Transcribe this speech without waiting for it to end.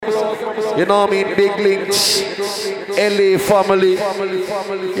You know what I mean? Big links. LA family.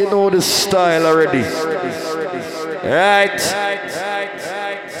 You know the style already. Right.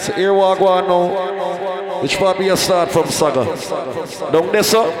 So here we go now. Which part we start from, Saga? Don't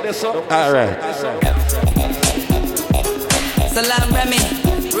this up? Alright. Salam Remy,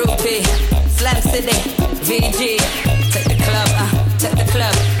 Rupee, Slam City, VG. Take the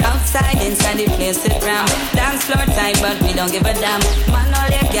club. Outside, inside the place, sit round. Dance floor time, but we don't give a damn. Man, all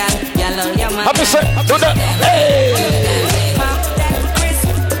your gal all your man. Happy set, do that. Hey!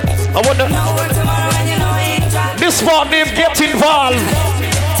 I wonder. This part name get involved.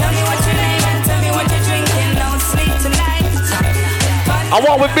 Tell me what your name and tell me what you're drinking. Don't sleep tonight. I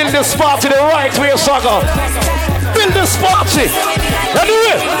want to build this party the right way, Saga. Build this party.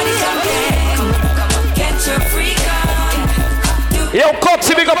 Anyway. Get your freak on. Yo,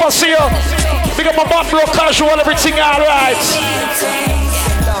 Cotsy, big up a see you. Big up my bad bro, casual, everything alright.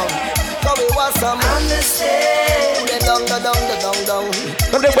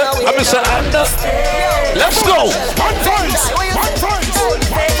 I'm just saying, let's go. One voice.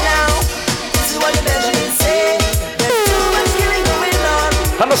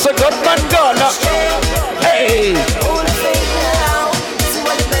 I'm just a good man gun. Hey.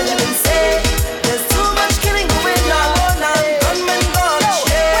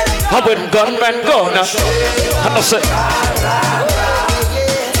 I went gunman gone. I'm not saying.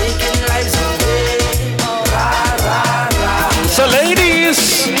 So ladies,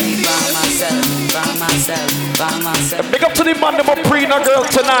 big up to the man of a prenup girl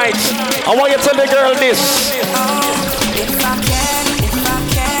tonight. I want you to tell the girl this. If I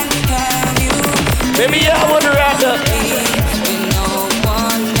can have you. Baby, I would rather. No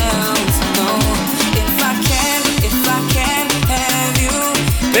one else, no. If I can have you.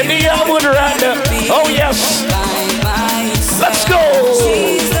 Baby, I would rather. Oh yes. Let's go.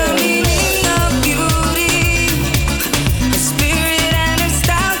 She's the meaning of beauty. The spirit and her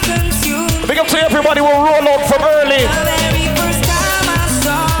style consume. Big up to everybody. We'll roll out from early. The very first time I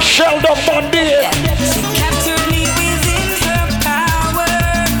saw Shell.LilRay. she captured me within her power.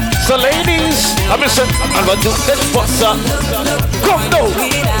 So ladies, I'm gonna do this what's up. Come down.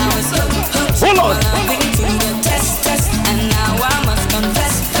 Hold on. And now I must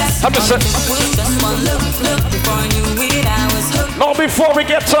confess. I'm just One look before I knew it, I was hooked. now before we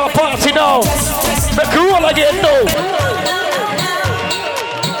get to our party now, the roll again though.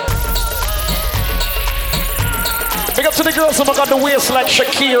 Big up to the girls who got the waist like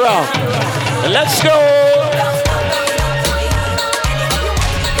Shakira. Let's go.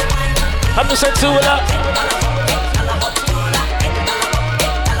 I'm just saying two of that.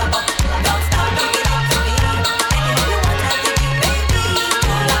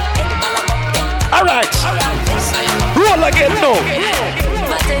 All right. Roll again now.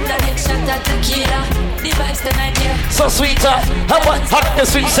 So sweeter, how about hot the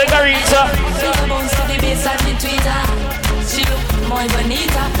sweet senorita?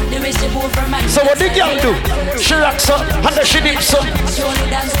 So what did y'all do? She rocks up and then she dips up.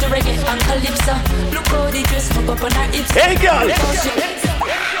 Hey girl.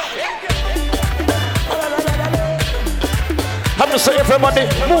 I'm just saying everybody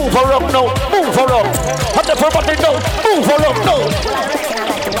move around now, move around. And everybody know, move around now.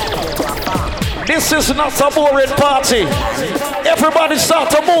 This is not a boring party. Everybody start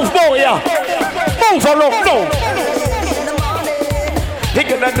to move more, yeah. Move around now. They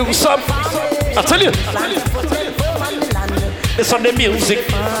gonna do some. I tell you. It's on the music.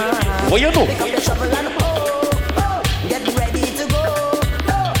 What you do?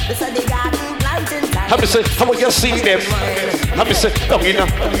 Let me say, how you see them? Let me say, don't you know?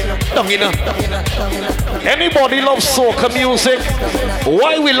 Anybody loves soca music?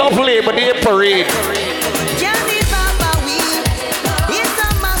 Why we love Labor Day parade?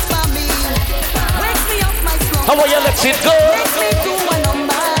 How are you let it go?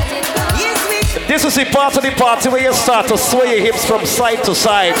 This is the part of the party where you start to sway your hips from side to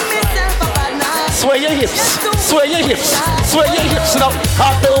side. Sway your hips, sway your hips, sway your hips now.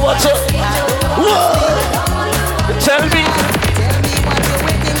 I know what you. Whoa. Tell me.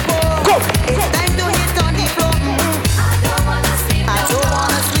 Go.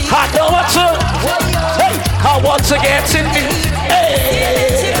 I know what you. Hey, I want to get in me.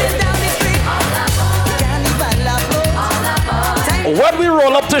 Hey. When we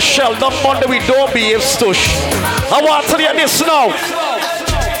roll up to Shell, that Monday we don't behave stush. I want to tell you this now.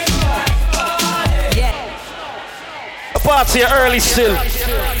 The party early still.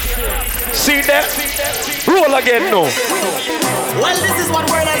 See that? Roll again now. Well, this is what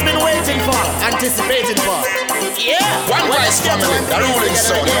world has been waiting for, anticipating for. Yeah. OneVoiceFamily, the ruling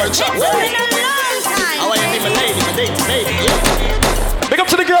sound. How are you, my lady, my baby? Yeah. Big up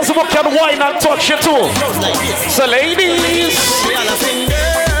to the girls who can wine and touch you too. So ladies.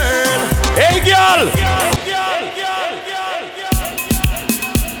 Hey girl.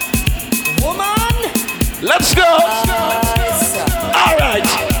 Woman. Let's go. All right.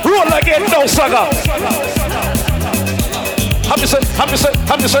 Roll again now, Saga. Have you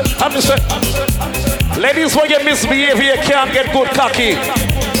said. Ladies, when you misbehave, you can't get good cocky.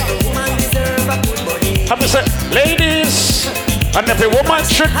 Have you said, ladies, and every woman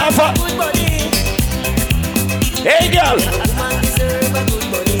should have a. Hey, girl.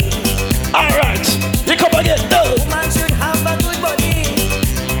 All right, you come again. No.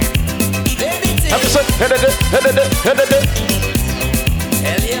 Have you said, head of it.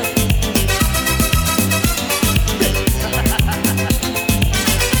 Hell yeah.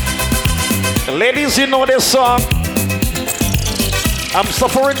 Ladies, you know this song. I'm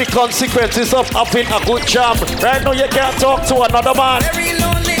suffering the consequences of having a good job. Right now, you can't talk to another man. Very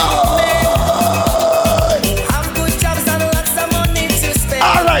lonely. Have good jobs and lots of money to spend.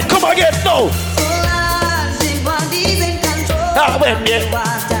 All right, come again, no. When you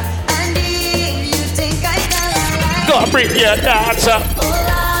And if you think I can go bring your dancer.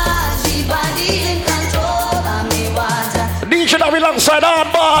 DJ.Darry alongside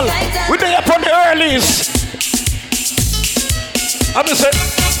Hardball. We're there upon the earlies. I'm just saying.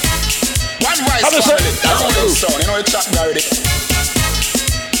 OneVoiceFamily, the ruling sound. You know it's chat already.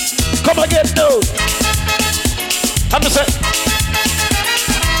 Come again, no. I'm just saying.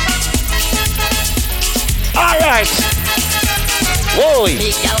 All right. Whoa.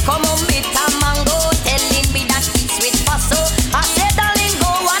 Big girl come on with a mango, telling me that it's sweet paso. I said, darling,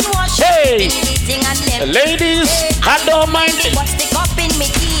 go and wash it. Hey. And Ladies, I don't mind it. What's the cup in me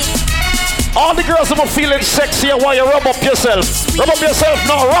teeth? All the girls who are feeling sexy while you rub up yourself. Rub up yourself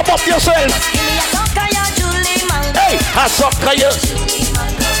now, rub up yourself. Give me a suck on your Julie mango. Hey, I suck on you.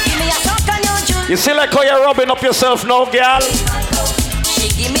 Give me a suck on your Julie. You see like how you're rubbing up yourself now, girl? She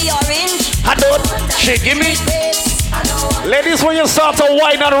give me orange. I don't. She give me. Ladies, when you start to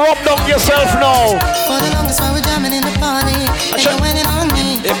whine and rub down yourself now. For the longest while we're jamming in the party, and you're winning on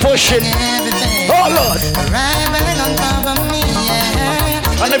me. You're pushing. Oh Lord. Right back on top of me,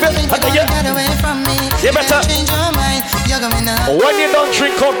 yeah. And Get away from me. You better. Change your mind. You're going up. When you don't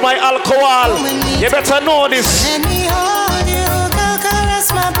drink out my alcohol, you better know this. Let me hold you, go caress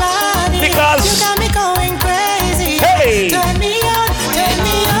my body. Because you got me going crazy. Hey. Turn me on, turn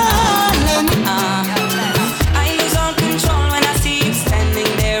me on. I lose all control when I see you standing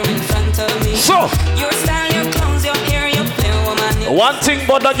there in front of me. So, Your style, your clothes, your hair, your play, woman. one thing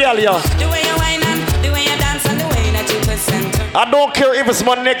about the girl, yeah. The way you whine and the way you dance and the way that you twist and turn. I don't care if it's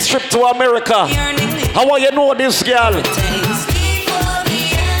my next trip to America. How will you know this girl?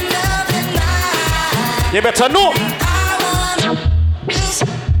 You better know.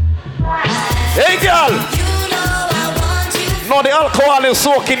 Hey girl. No, the alcohol is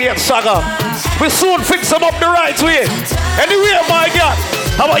soaking yet, Saga. We soon fix them up the right way. Anyway, my girl.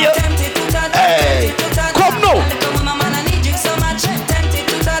 How are you? Hey, come now.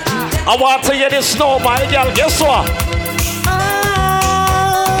 I want to hear this now, my girl. Guess what?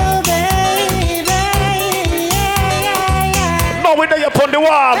 Oh, baby, yeah. Now we're there upon the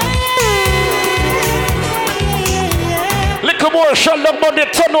wall. Little more shut up on the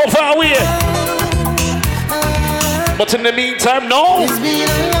turn over away. But in the meantime, no. It's been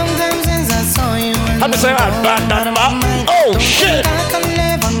a long time since I saw you. Have you said that? Oh shit.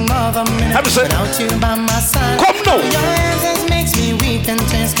 Have you said? Without you by my side. Come now. Your presence makes me weak and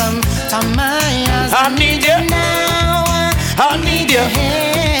tears come to my eyes. I need you now. I need you.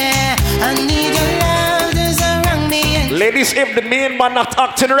 Yeah, I need your love to surround me. Ladies, if the main man not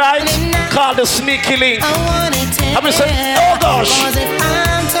acting right, call the sneaky link. I want it to Have you said? Oh gosh. Because if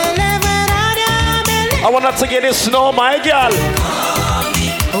I'm to live without you, I want to get this snow, my girl.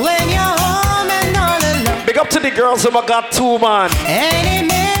 when you're home and all alone. Big up to the girls who got two, man. Any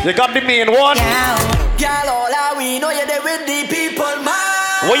man. You got the main one. Girl, all I we know you're there with the people,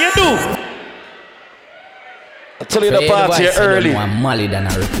 man. What you do? I tell you the party early. Molly than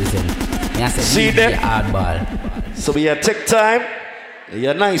I represent. See them? Hardball. So we take time.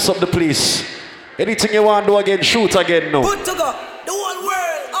 You're nice up the place. Anything you want to do again, shoot again now. Good to go. The whole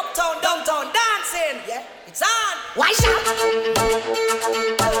world, uptown, downtown, dancing. Yeah, it's on. Why shout?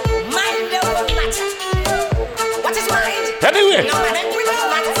 Mind the whole matter. What is mind? Anyway, No man, everything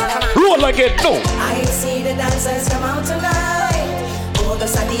matters. roll again now. I see the dancers come out tonight. Oh, the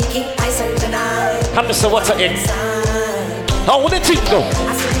Sadiqi, I said tonight. Have to say what's again. How would it think though?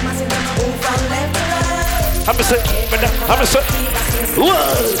 I see them move from left to right. I'm a say.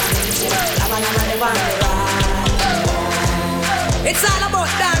 It's all about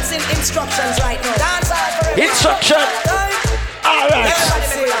dancing instructions right now. Dance hard. Instruction. Alright.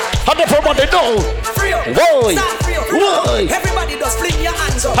 How does everybody know? Free up. Whoa. Start free up. Whoa. Everybody just fling your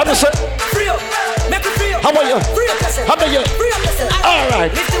hands up. How does it? Free up. Make it free up. How are you? Free up yourself. How are you? Free up yourself.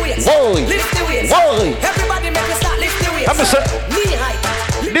 Alright. Lift the weights. Whoa. Lift the weights. Whoa. Everybody make it start lift the weights. How does it? Knee height.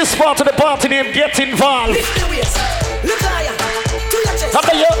 This part of the party name Get Involved. Lift the weights. Look higher. To your chest. How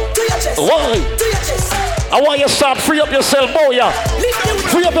are you? To your chest. Whoa. To your chest. I want you to start free up yourself, boy. Lift the weights.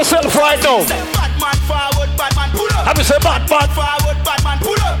 Free up yourself right now. Batman forward, Batman pull up. How do you say Batman? Forward, Batman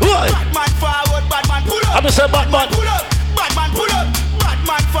pull up. What? Batman forward, Batman pull up. How do you say Batman? Pull up. Batman pull up.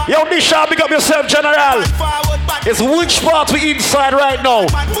 Batman forward. Yo, Nisha, big up yourself, General. Forward, Batman. It's which part we inside right now?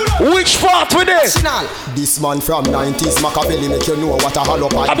 Which part we this? This man from 90s Machiavelli make you know what a hollow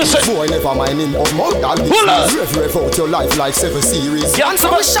pipe is. Boy, never mind him of modal business. Rev out your life like 7 series. Yeah, and so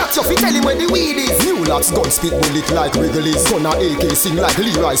we shot you fi tell him where the weed is. New locks gun spit bullet like Wrigley's. Gonna AK sing like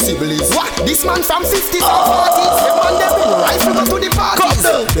LaborDay Sibley's. What? This man from 50s and 40s. The man they bring rifle go to the parties.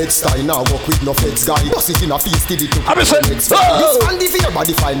 Bed style now work with no feds guy. Bust it in a feast till it took the next fight. This man the fear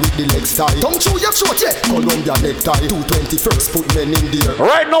body fine with the legs tie. Tongue through your throat, yeah. Columbia necktie. 221st put men in there.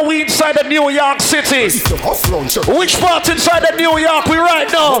 Right now we inside the New York City. Which part inside the New York we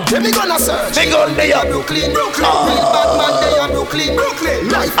right now? Let me gonna search. They go there. Brooklyn. Batman there. Brooklyn.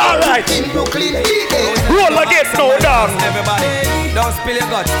 Alright. In Brooklyn. Roll again, no down. Everybody, don't spill your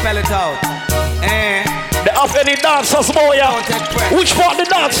guts, spell it out. They have any dancers, boy? Which part the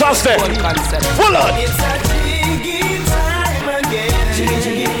dancers there? Hold on.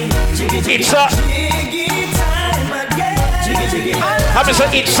 It's a. Have you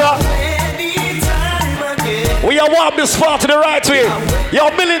said it's a? We are warm this part to the right way. Yo,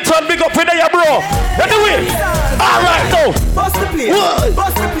 Millington, big up in there, bro. Anyway. Alright, no. Bust the place.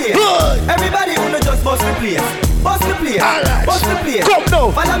 Bust the place. Everybody wanna just bust the place. Bust the place. Alright. Bust the place. Come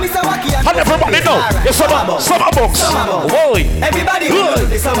now. Follow me, Sawaki. And everybody know. It's summer box. Whoa. Everybody wanna do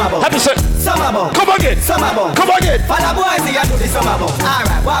the summer box. Have you said? Summer box. Come again. Summer box. Come again. Follow boys here do the summer box.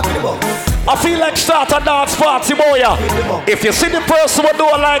 Alright, walk with the box. I feel like start a dance party, boy. If you see the person who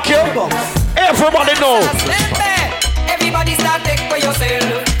don't like you, everybody know. Everybody start take for yourself.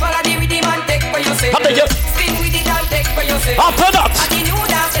 Follow the rhythm and take for yourself. Spin with it and take for yourself. After that,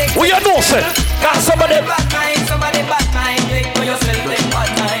 we are no say. Got somebody bad mind, take for yourself, take bad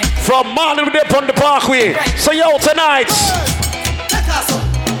mind. from morning we up on the parkway. So yo tonight.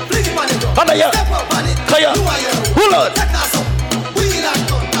 Under you. Kaya. Hold on.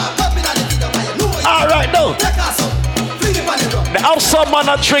 All right, no. The outside man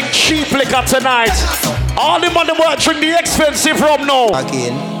a drink cheap liquor tonight. All the money want to drink the expensive rum now.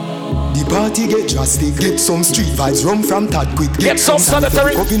 Again. The party get drastic. Get some street vibes. Rum from Tad quick. Get some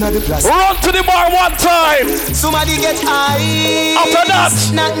sanitary. Run to the bar one time. Somebody get high. After that,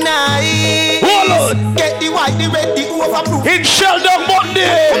 not nice. hold on. Get the white, the red, the overproof. In Sheldon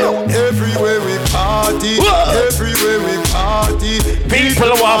Monday. Everywhere we party. Everywhere we party.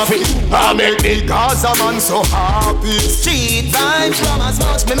 People want it. I make the Gaza man so happy. Street vibes from as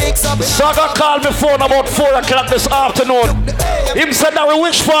much me mix up. Saga called me phone about 4 o'clock this afternoon. Him said that we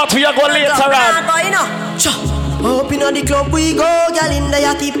which part we are going later on. Up in the club we go, girl in the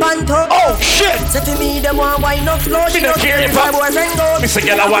yachty panto. Oh shit! Say to me them want wine up slow. Me no care if my boyfriend go. Me say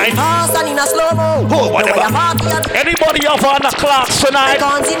girl a wine. Fast and in a slow mo. Oh whatever. Anybody have on the clocks tonight?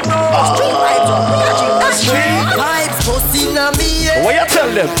 Street vibes, street vibes, pussy in me head. What you tell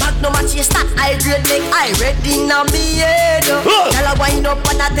them? Back no match you start, I great make I read in me head. Girl a wine up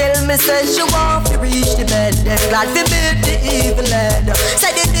and I tell me say she want to reach the bed. Glad to meet the evil head.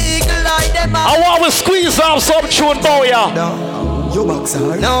 Say the eagle eye them. I want to squeeze off some tune, boy. You box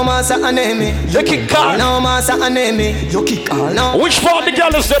hard. No massa enemy. You kick hard. No massa enemy. You kick hard. No. Which part the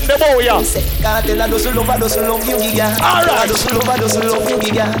girl is them, the boy? Cartel, I just love you, giga. Alright. I just love you,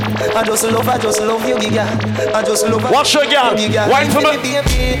 giga. I just love you, giga. I just love. Watch your girl. Wine for me.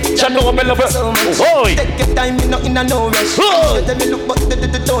 Check out me love it. Boy. Take your time, me not in a no rush. Tell me look, but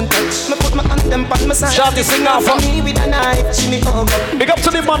don't touch. Me put my hand on my side. Shawty sing off for me with a knife. She me hug up. Big up to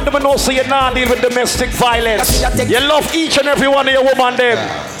the man that know so you not deal with domestic violence. You love each and every one of your woman them.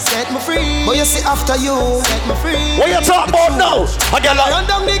 Set me free. But you see after you, set me free. What you talk about now? I get like run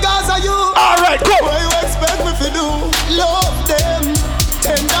down the Gaza you. Alright, go. What you expect me to do? Love them.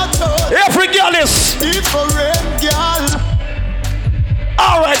 Tender touch. Every girl is different girl.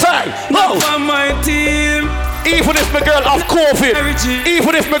 Alright, hey. No. On my team. Even if my girl have COVID,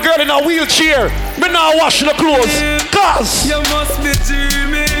 even if my girl in a wheelchair, me not washing the clothes. Cause you must be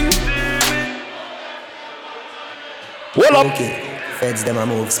dreaming. Hold up. Feds them a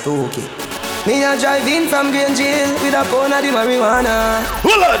move spooky. Me a drive in from Green Jail with a pound of the marijuana.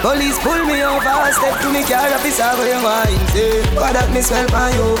 Hold on. Police pull me over, step to me car, officer for your mind. Say, what that me smell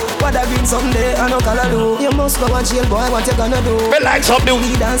by you? What that green someday I no color do? You must go and jail, boy. What you gonna do? Me lights up the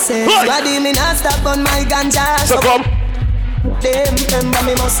weed and say, body me not stop on my ganja. So come. Them remember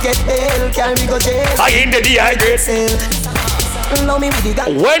me must get ill, carry me go jail. I in the dehydrate.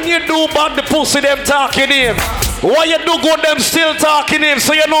 When you do bad, the pussy them talking in. Why you do good, them still talking in.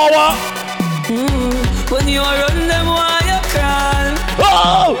 So you know what? When you run them, why you crawl?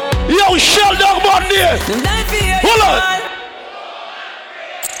 Oh, yo, shell dog Monday. Hold on.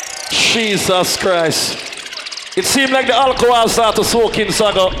 Jesus Christ. It seemed like the alcohol started to soak in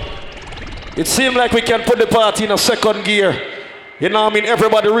Saga. It seemed like we can put the party in a second gear. You know what I mean?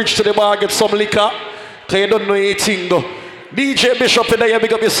 Everybody reach to the bar, get some liquor. Cause you don't know anything though. DJ Bishop in there, you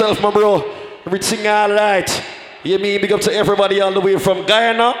big up yourself, my bro. Everything alright. You mean big up to everybody all the way from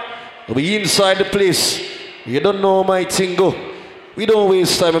Guyana. We inside the place. You don't know my thing go. We don't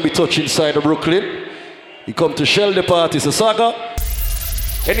waste time and be touch inside of Brooklyn. You come to shell the party, so Saga.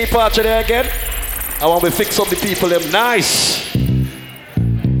 Any party there again? I want to fix up the people them nice.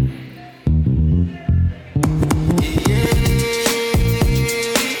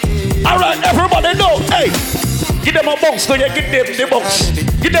 Alright, everybody know. Hey, give them a box, no, you give them the box.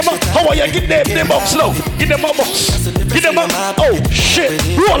 Give them a, how are you give them the box now? Give them a box. Give them a, oh shit,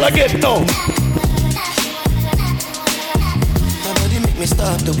 roll again now. Nobody make me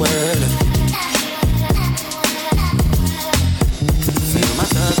stop the world. Feel my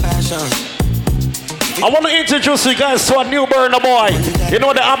third passion. I want to introduce you guys to a new burner boy. You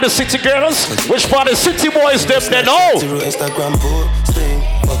know they have the city girls? Which part of the city boys them they know? Instagram posting,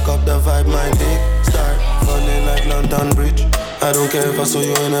 fuck up the vibe, my dick start falling like London Bridge. I don't care if I saw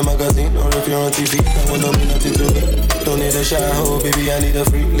you in a magazine or if you're on TV. That one don't mean nothing to me. Don't need a shower, baby, I need a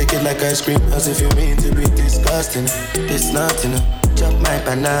free. Lick it like ice cream, as if you mean to be disgusting. It's nothing. Chop my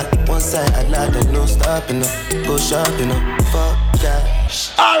banana, one side I like that, no stopping. Go shopping, fuck that.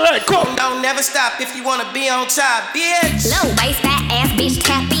 Alright, come. Don't never stop if you wanna be on top, bitch. Low waist, fat ass bitch,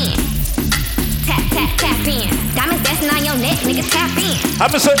 tap in. Tap, tap, tap in. Diamonds dancing on your neck, nigga, tap in.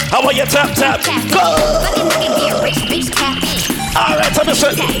 I'm say, how are you tap, tap? Go! Fucking nigga get rich, bitch, tap in. Alright, I'm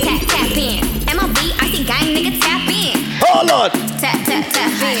say. Tap, tap, tap in. MOB, icy gang, nigga, tap in. Hold on. Tap, tap,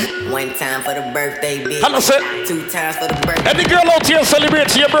 tap in. One time for the birthday, bitch. I'm say. 2 times for the birthday. Any girl out here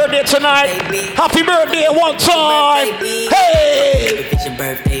celebrating your birthday tonight? Happy birthday one time. Hey! It's your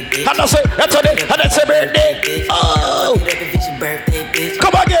birthday, bitch. I'm say, that's a birthday. Oh!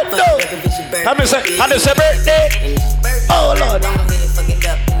 Come again, no! I'm say, birthday. Oh, Lord.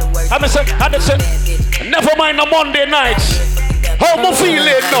 I'm say, never mind a Monday night. How am I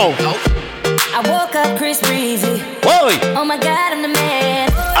feeling now? I woke up Chris Breezy. Oi. Oh my God, I'm the man.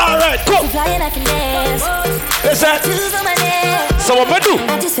 Alright, come. Flying, I can dance. What's that? Tattoos on my neck. So what I do?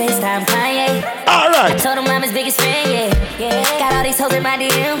 I just FaceTime Kanye. Alright. I told him I'm his biggest fan, yeah. Got all these hoes in my DM.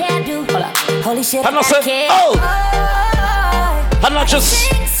 Yeah, I do. Hold up. Holy shit, I'm not saying, oh. I'm not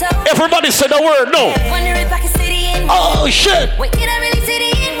just, everybody said the word, no. Wonder if I can see the end. Oh, shit. Wait, can I really see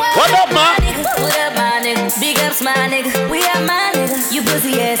the end? What up, man? What up, my nigga? Big ups, my nigga. We are my nigga. You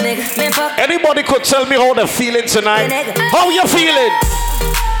pussy ass nigga. Man, fuck. Anybody could tell me how they're feeling tonight? How you feeling?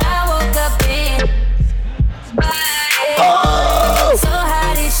 I woke up in. Oh. So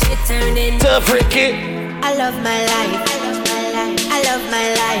how this shit turned into freaky. I love my life. I love my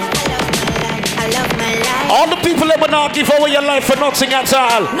life. I love my life. All the people that will not give away your life for nothing at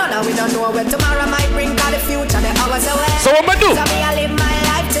all. No, no, we don't know when tomorrow might bring, cause the future, the hours away. So what am I do? So me, I live my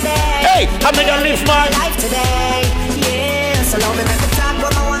life today. Hey, I'm gonna live my life today. Yeah, so long me make the talk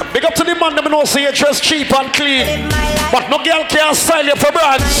what I want. Big up to the man, them know say you dress cheap and clean. But no girl can style you for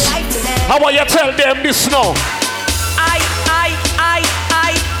brands. How will you tell them this now? I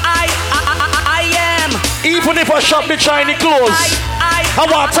am. Even if I shop the Chinese clothes, I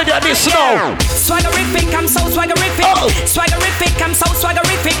want to tell you this now. Swaggerific, I'm so swaggerific. Swaggerific, I'm so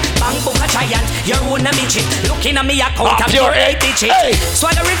swaggerific. Bang book a giant, you're on a midget. Looking at me, I count up your 8 digits.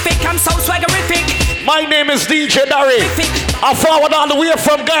 Swaggerific, I'm so swaggerific. My name is DJ.Darry. I forward all the way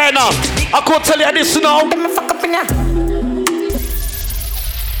from Guyana. I could tell you this now.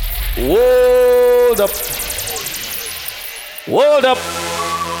 Hold up. Hold up.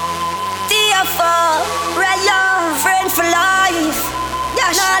 DFO, Rayon, friend for life.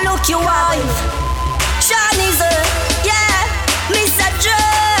 Yeah, now look your wife. Shani's yeah, Mr. Joe.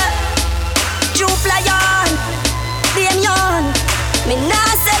 Juplayan, Damian. Me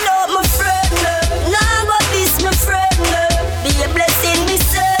nah sell out my friend. Nah but this my friend. Be a blessing, me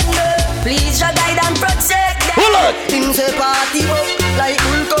son. Please your guide and protect them. In say party up like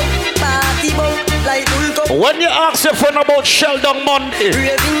Hulk up, party up like Hulk up. When you ask your friend about Sheldon Monday,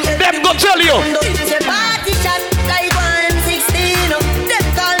 them go tell you. Say party shot like 116. Them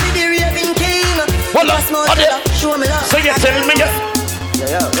call me the raving king. Hold on, show me love. So you tell me,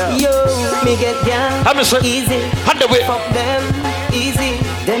 yo, me get down easy. Hand away. Fuck them easy.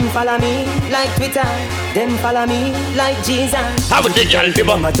 Them follow me like Twitter. Them follow me like Jesus. How would the girl be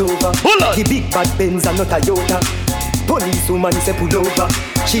on my dover? Hold on. The big bad Benz and not Toyota. Police woman say pull over.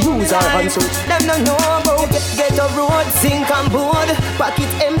 She use her hands so them no know about get a road, sink and board. Pocket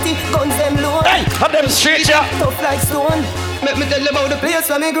empty, guns them load. Hey, and them straight ya. Tough like stone. Let me tell you about the place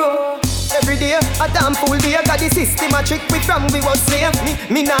where me grow. Every day, a damn full day. Got the system a trick with from we was slave.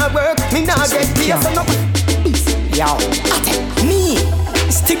 Me nah work, me nah get paid. So no yo, me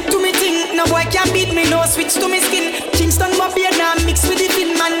stick to me thing. No boy can beat me, no switch to me skin. Kingston my beard now mix with the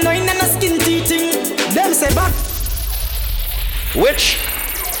thin man. No in a skin teething. Them say back. Which?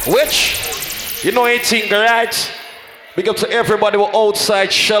 You know anything, right? Big up to everybody who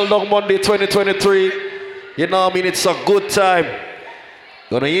outside Sheldon Monday 2023. You know what I mean? It's a good time.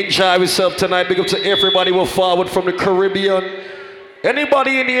 Gonna enjoy yourself tonight. Big up to everybody who forward from the Caribbean.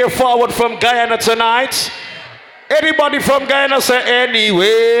 Anybody in here forward from Guyana tonight? Anybody from Guyana say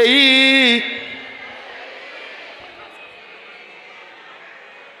anyway?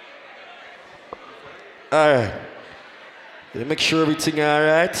 Alright. You make sure everything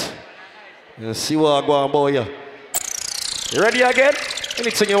alright. You see what I go on boy here. You ready again?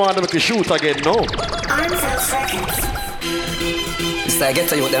 Anything you want to make you shoot again, no? It's like get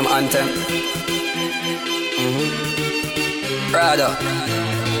to you with them anthem. Brother.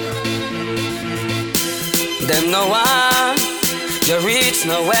 Them no one, you reach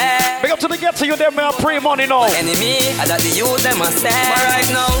nowhere. Big up to the get to you, them are pre-money now. My enemy, I got the youth, them must stay right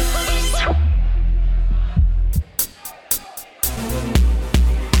now.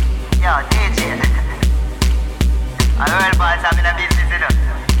 Yo, DJ. I heard boys having a business, you know.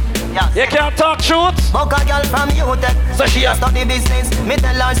 You can't talk truth. Buck a girl from UTEC. So she has study business. Me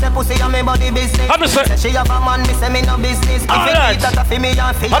tell her say pussy and me body business. Say she have a man, me say me no business. If it eat that for me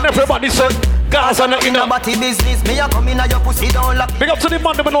and for you. And everybody say Gaza no in a body business. Me a come in a your pussy down like. Big up to the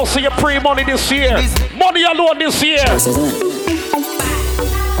man that we don't see your pre-money this year. Money alone this year.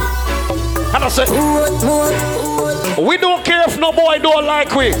 And I said we don't care if no boy don't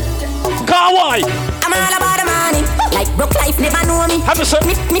like we. Why? I'm all about the money. Like broke life never know me. Have you said?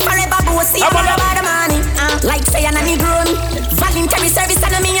 Me forever bossy. I'm all about the money. Like say I'm a Negro me. Voluntary service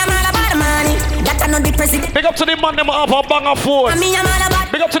and me I'm all about the money. That I know the president. Big up to the man them have a banger phone. Me I'm all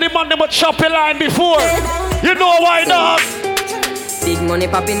about. Big up to the man them a chop a line before. You know why not? Big money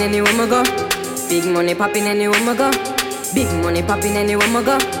popping anywhere we go. Big money popping anywhere we go. Big money popping anywhere we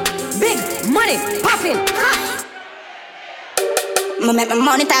go. Big money popping. Me make my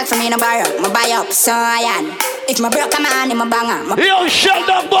money talk for me no borrow. Me buy up, so I am. If my broke a man, I'm a banger. Yo,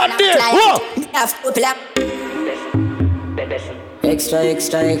 Sheldon Monday. What? Extra,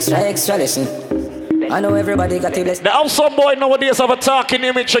 listen. I know everybody got to listen. The some boy nowadays have a talking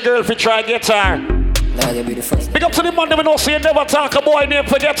image a girl if you try to get her. Big up to the man that we don't see you never talk a boy name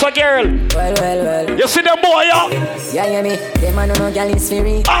forget a girl. Well. You see them boy, yeah? Yeah, me. Them man no girl is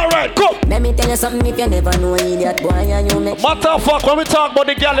free. Alright, go. Let me tell you something if you never know idiot boy and you make. Matter of fact, when we talk about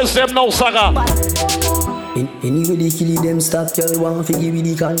the girl is them now, Saga. Anyway they kill them stop, y'all want to give me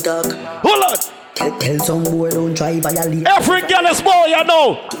the contact. Hold on. Tell some boy don't try violate. Every girl is boy, you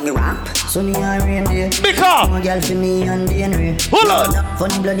know. Rap, so me a rain day. Because no girl for me and DNA. Hold on.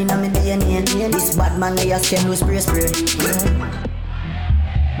 Funny blood in my DNA. This bad man they ask him to spray.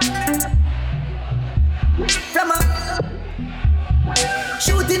 From a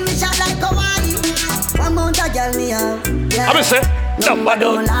shooting me shot like Hawaii. One mount a girl me have. I'm gonna say number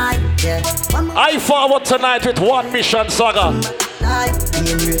don't lie. I forward tonight with one mission, Saga.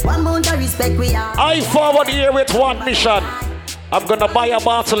 One mount of respect we have. I forward here with one mission. I'm gonna buy a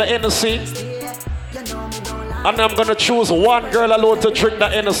bottle of Hennessy, and I'm gonna choose one girl alone to drink the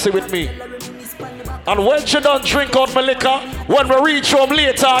Hennessy with me. And when she done drink out my liquor, when we reach home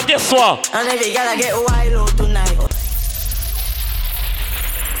later, guess what? And every girl get wild out tonight.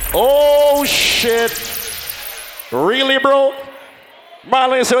 Oh shit! Really, bro?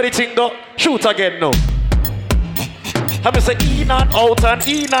 Marlon, say what you think go? Shoot again now. Have you say in and out and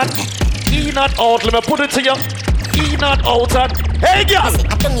in and out? Let me put it to you. In and out and hey girl!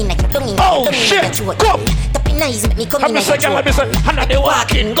 Oh shit! Come! Have you say girl? Have you say and they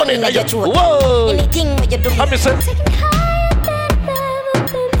walking, gun in your throat. Whoa! Have you say?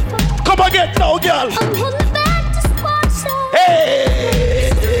 Come again now, girl!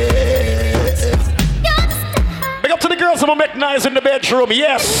 Hey! Big up to the girl girls who make nice in the bedroom?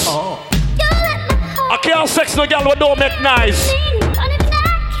 Yes. I can't sex no girl who don't make nice.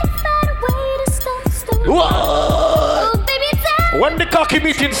 Whoa. When the cocky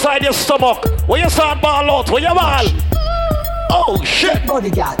meet inside your stomach, when you start ball out, when you ball. Oh shit.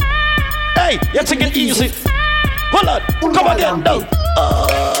 Hey, you take it easy. Hold on, come again now.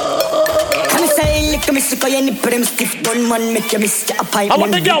 I'm saying, look at me, so you need put him stiff, don't man make you miss your pipe. I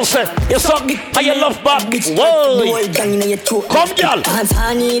want the girl say, you suck and you love back. Whoa. Come girl. Dance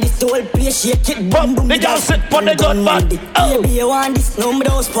honey, this whole place shake it. The girl said, put the gun back. Oh. Baby, you want this? No, me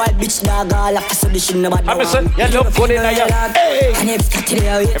don't spoil bitch dog. All after so this shit nobody know. I'm saying, you look good in there. Hey.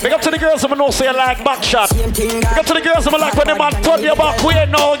 Big up to the girls who know say you like back shot. Big up to the girls who like when the man turn your back way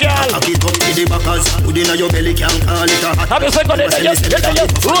now, girl. I get up to the backers, put in your belly, can't call it a hot. I'm saying, go in there.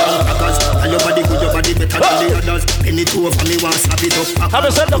 And your body good, your body better than the others. Penny two of me want slap it up. I'm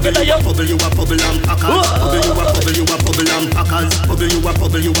saying, look in there. Bubble you a bubble and packers. Bubble you a bubble, you a bubble and packers. Bubble you a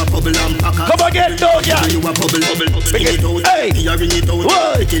bubble, you a bubble and packers. Come again, dog, yeah. You a bubble, bring it out. Hey. Me a ring it out.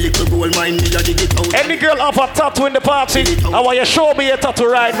 Make a little gold mine, me a dig it out. Any girl have a tattoo in the party, I want you show me a tattoo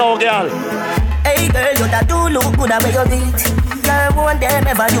right now, girl. Hey girl, you that do look good at where you beat. Girl, want them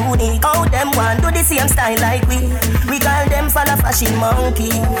ever unique. How them want do the same style like we. We call them for the fashion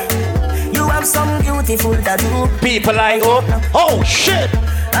monkey. You have some beautiful tattoo. People like, oh shit.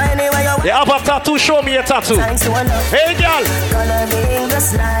 Anyway, you have a tattoo, show me a tattoo. Hey girl. Coloring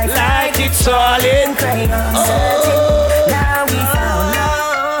just like it's all in crayon. Now we found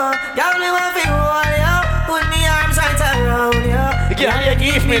love. Y'all know what we want, put me arms right around you. Yeah, you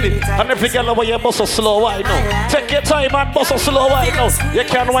give me it. And if you get over your bust a slow wine now. Take your time and bust a slow wine now. You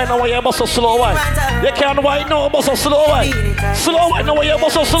can't wine over your bust a slow wine. You can't wine now, bust a slow wine. Slow wine over your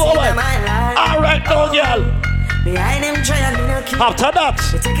bust a slow wine. Alright now, girl. Behind them trial, me no care. After that,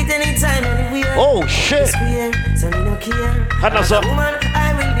 we take it anytime, anywhere. Oh shit. So me no care. And that's up.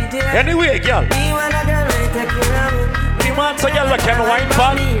 I will be there. Anyway, girl. Me want a girl right take care of me. Me want a girl that can wine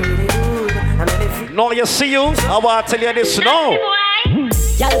for. No, you see you. I want to tell you this now.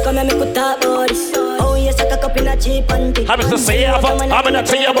 Y'all come and make a talk about this. Oh, you suck a cup in a cheap panty. I'm just say I'm gonna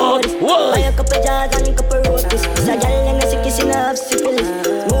tell you about. Whoa. Buy a couple jars and a couple roasties. It's a girl and a sick kiss in a half syphilis.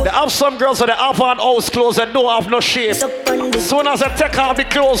 They have some girls that have on house clothes and don't have no shape. Soon as I take off the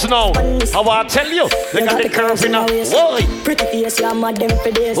clothes now, I want to tell you, they got the curve in a. Whoa. Pretty face, you're mad them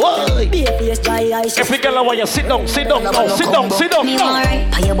for days. Whoa. Be a face, dry eyes. Every girl want you sit down now, sit down. Me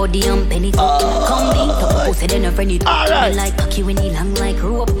alright, pay your body and penny top. Come in, top of pussy, then a friend it. Alright. Like cocky when it long like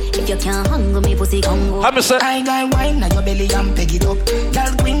rope. If you can't hang me pussy Congo. I'm say, I got wine now your belly and peg it up.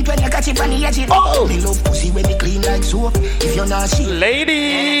 Girl queen when you catch it on the edge. Oh. Me love pussy when me clean like soap. If you're not shit.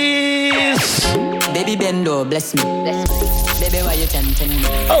 Ladies. Baby Bendo, bless me. Baby, why you tempting me?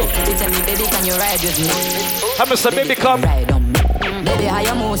 Oh. You tell me, baby, can you ride with me? I'm say, baby, come. Ride on me. Baby, how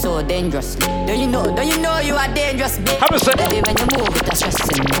you move so dangerously? Don't you know you are dangerous, baby? I'm say, baby, when you move, it's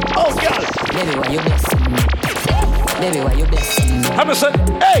stressing me. Oh, girl. Baby, why you blessing me? Baby, why you blessing me? I'm say,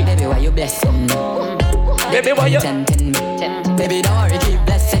 hey. Baby, why you blessing me? Baby, why you tempting me? Baby, don't worry, keep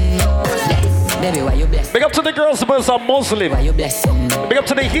blessing me. Baby, why you blessing? Big up to the girls who are Muslim. Why you blessing? Big up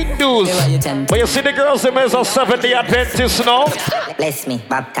to the Hindus. But you see the girls who are 7th-day Adventists now. Bless me,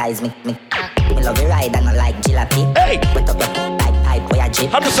 baptize me. Me love you ride and I like jalopy. Hey. Put up your pipe where you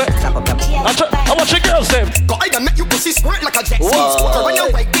jeep. I'm just saying. How much your girls them? Go I make you pussy squirt like a jet ski. Squirt when you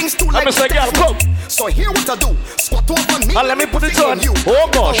ride things too like I'm just saying, girl, come. So here what I do. Squat over me. And let me put it on you. Oh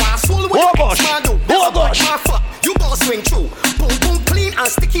gosh. Oh gosh. Oh gosh. You gonna swing through. Boom boom clean and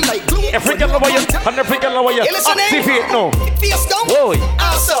sticky like glue. Every girl over you. And every girl over you. Activate now. Face down. Whoa.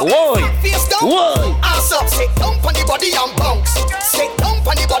 Ass up. Whoa. Face down. Whoa. Ass up. Sit down on the body and bounce. Sit down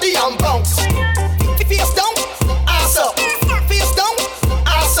on the body and bounce. Face down. Ass up. Face down.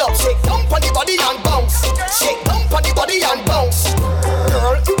 Ass up. Sit down on the body and bounce. Sit down on the body and bounce.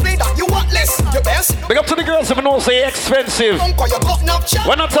 Girl, you play that. You want less. Your best. Big up to the girls who know say expensive.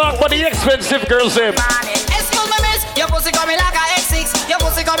 When I talk about the expensive girls them. Excuse me, miss. Your pussy coming like a X6. Your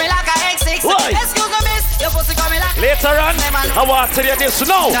pussy coming like a X6. Why? Excuse me, miss. Your pussy coming like a Later on, I want to tell you this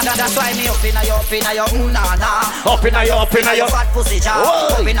now. That's why me up in a your na. Up in a your fat pussy jar.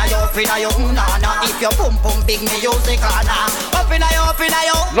 Up in a your na. If your pum pum big me use the corner. Up in a your.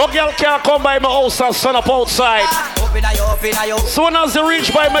 No girl can't come by my house and sun up outside. Up in a your. Soon as you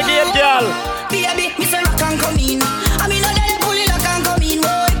reach by my gate, girl. Baby, me say rock and come in. I mean, no they pull it rock and come in.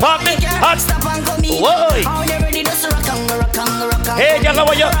 Pop me, hot. Stop and come in. Whoa. How they ready to rock and. Hey, girl, how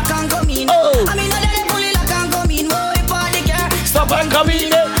are you? Rock and come in. Oh. I mean, no they pull it rock and come in. Whoa, party girl. Stop and come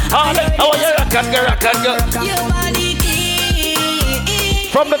in. How are you? Rock and go. Your body key.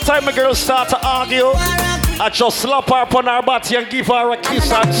 From the time the girls start to argue, I just slap her upon her body and give her a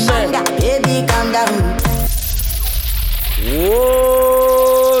kiss and say, baby, calm down.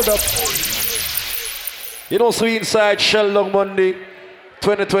 Whoa, you know, so inside Shell Monday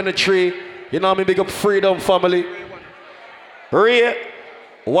 2023, you know me big up Freedom Family. Ray,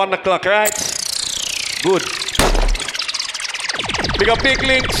 1 o'clock, right? Good. Big up Big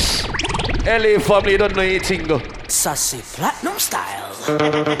Links. LA Family, you don't know anything though. Sassy Platinum Style.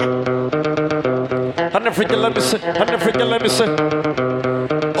 And the freaking let me say.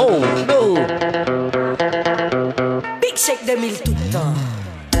 Oh no. Big shake the mill to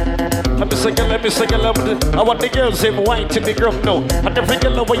Let me say, I want the girls in wine to the ground now. And the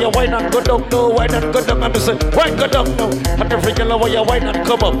freaking love where you wine and go down, no, wine and go down. Let me say, wine go down now. And the freaking love where you wine and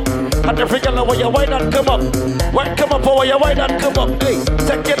come up. And the freaking love where you wine and come up. Wine come up over your wine and come up. Hey,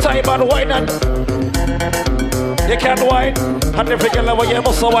 take your time and wine and you can't wine. And the freaking love where you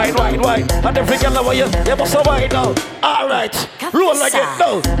must wine. And the freaking love where you must wine now. Alright, roll like it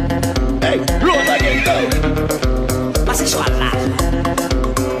now. Hey, roll like it now.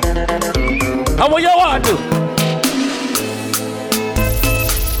 How what you want to do?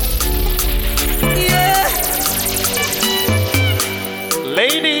 Yeah.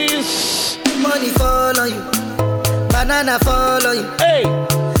 Ladies. Money fall on you. Banana fall on you. Hey.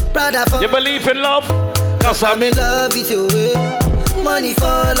 Brother fall. You believe in love? Cause I'm in love with you. Money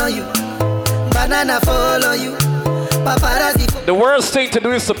fall on you. Banana fall on you. Paparazzi fall. The worst thing to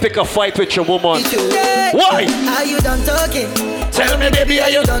do is to pick a fight with your woman. Yeah. Why? Are you done talking? Tell me, baby, are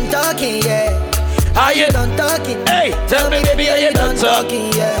you done talking? Yeah. Are you done talking? Hey, tell me, baby, are you done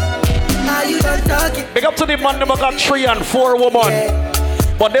talking? Yeah. Are you done talking? Big up to the man who got 3 and 4 women.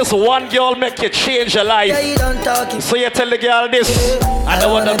 Yeah. But this one girl make you change your life. Yeah, you done talking. So you tell the girl this. Yeah. I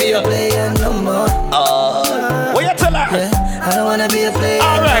don't wanna be a player no more. What you tell her? Yeah. I don't wanna be a player.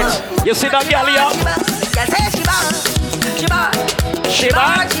 Alright. No, you see that girl here? She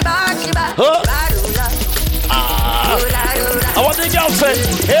bad. Huh? I want the girl say,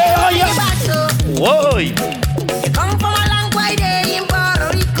 hey, are you? Whoa. You come from a long way there in Puerto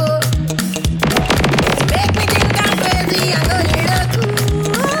Rico. Make me think I'm crazy and don't need a clue.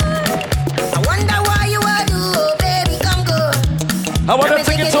 I wonder why you are do, baby, come go. I want to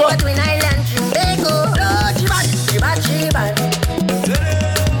take it to her. Twin Island, Trinbago. Oh, she bad.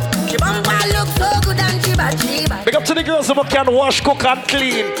 She bumper look so good and she bad. Big up to the girls who can wash, cook and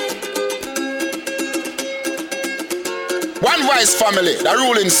clean. OneVoiceFamily, the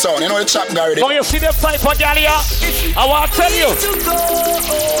ruling son, you know the chap guy. Now you see them type of gal here? I want to tell you.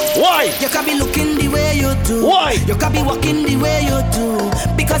 Why? You can be looking the way you do. Why? You can be walking the way you do.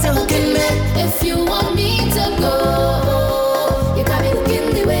 Because you're hooking me. If you want me to go, you can be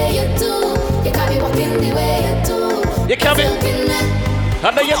looking the way you do. You can be walking the way you do. You can be.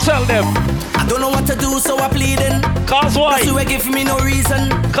 And then you tell them. I don't know what to do, so I'm pleading. Cause why? You give me no reason.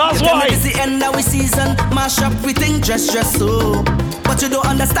 Cause why? It's the end of the season. Mash up, we think dress so. But you don't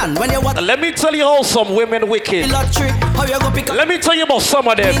understand when you want. Let me tell you how some women wicked. Lottery, how you go pick up? Let me tell you about some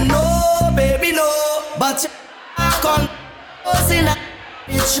of them. No, baby, no. But you come in a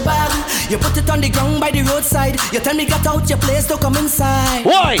rich bag. You put it on the ground by the roadside. You tell me get out your place to come inside.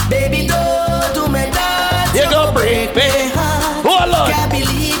 Why? Baby, don't do me that. You go break me. Oh Lord. Can't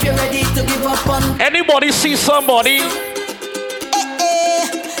believe you're ready to give up on. Anybody see somebody?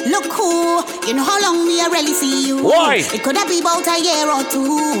 Look who, you know how long me I really see you. Why? It could have been about a year or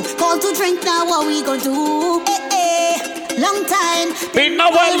 2. Call to drink now, what we gonna do? Long time. Been no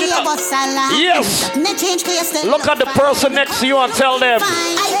while, you know. Yes. Look at the person next to you and tell them.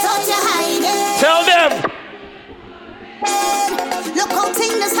 I thought you hiding. Tell them. Look how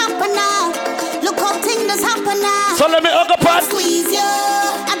things happen now. Look how things happen now. So let me hug up and squeeze you.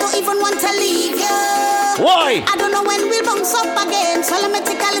 I don't even want to leave you. Why? I don't know when we'll bounce up again. So let me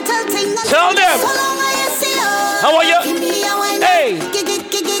take a little thing. Tell them. So long I see you. How are you? Give me a wine. Hey.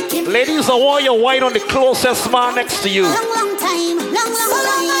 Give ladies, I want you wine on the closest man next to you. Long time. Long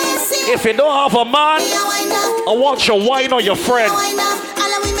time. If you don't have a man, I want you wine on your friend.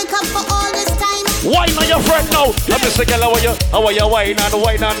 Wine on your friend now. Let me say, girl, how are you wine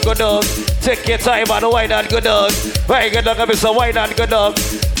and go down. Take your time and wine and go down. Right, good dog, let me say wine and go down.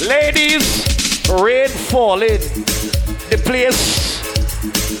 Ladies, rain falling. The place.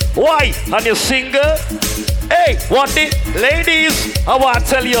 Why? And you single? Hey, what the ladies? I want to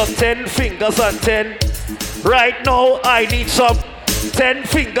tell you 10 fingers and 10. Right now, I need some 10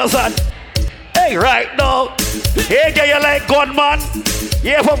 fingers and. Hey, right now. Hey, girl, you like gunman?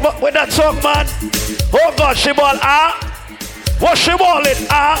 Yeah, fuck with that song, man. Oh God, she ball what she balling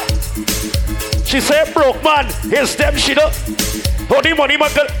She say broke man. It's them she do. Oh the money man,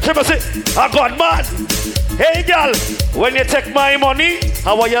 she must say a gunman. Hey, girl, when you take my money,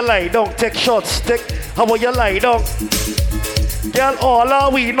 how will you lie down? Take shots, how will you lie down? Girl, all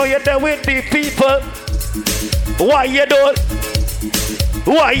are we know you're there with the people. Why you do?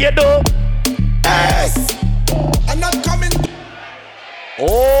 Why you do? Yes. I'm not coming.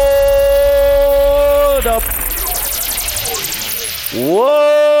 Hold up.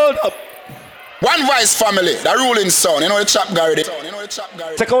 Hold up. OneVoiceFamily, the ruling sound. You know the chap Gary.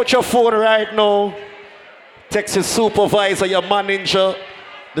 Take out your phone right now. Text your supervisor, your manager,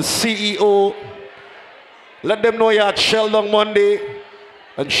 the CEO. Let them know you're at Sheldon Monday.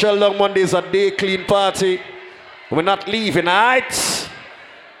 And Sheldon Monday is a day clean party. We're not leaving, alright?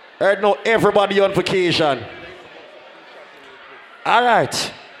 Right now, everybody on vacation.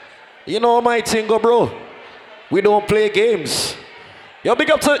 Alright. You know my thing, go, bro. We don't play games. Yo,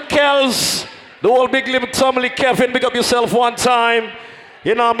 big up to Kels, the whole big limit family. Kevin, big up yourself one time.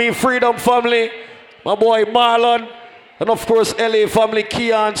 You know what I mean? Freedom family. My boy Marlon. And of course, LA family,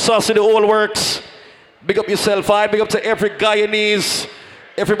 Keon, Saucy, the whole works. Big up yourself. I big up to every Guyanese.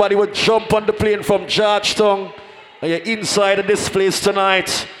 Everybody would jump on the plane from Georgetown. And you're inside of this place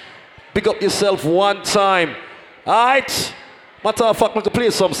tonight. Big up yourself one time. Alright? Matter of fact, I can play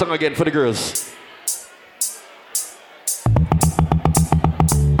some song again for the girls.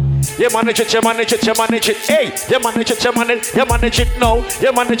 You manage it, you manage it, you manage it. Hey, you manage it, you manage it now.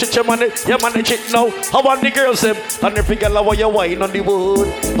 You manage it, you manage it now. How on the girls them? And every girl I want you wine on the wood.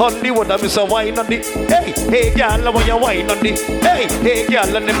 On the wood, I miss a wine on the. Hey, hey, girl, I want you wine on the. Hey, hey,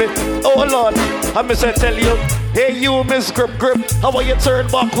 girl, and me. Oh Lord, I miss I tell you. Hey, you Miss Grip. How are you turn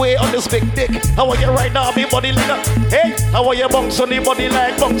back way on this big dick? How are you right now, me body like a. Hey, how are you bounce on the body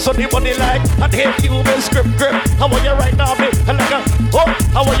like, bounce on the body like. And hey, you Miss Grip. How are you right now, me like a. Oh,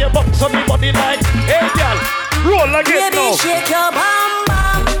 how are you bounce on the body like. Hey, girl, roll again now. Baby, shake your bam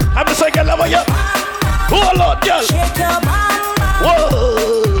bam. I'm just like, how are you? Oh Lord, girl. Shake your bam bam. Whoa.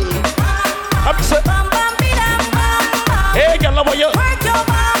 I'm just like. Bam bam bam bam. Hey, girl, how are you? Work your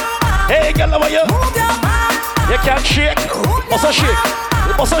bam bam. Hey, girl, how are you? Move your bam. You can't shake. Must a shake.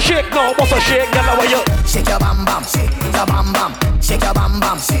 You must a shake now. Must a shake. Girl, how are you? Shake your bam bam. Shake your bam bam. Shake your bam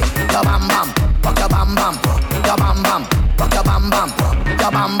bam. Shake your bam bam. Rock your bam bam. Your bam bam. Rock your bam bam. Your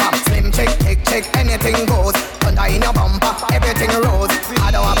bam bam. Slim chick, tick, anything goes. Thunder in your bumper, everything rolls.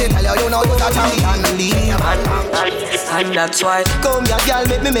 I don't have to tell you, you know you're a champion. And that's why. Come here,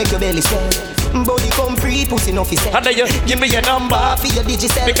 girl, make your belly swell. Body come free, pussy no fi sell. And then you give me your number for your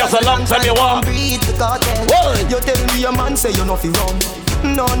digicel. Because a long time you want. Breathe the cartel. You tell me a man say you no fi run.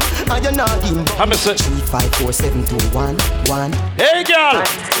 None, and you're not him. I'm a 3, 5, 4, 7, 2, 1, 1. Hey, girl.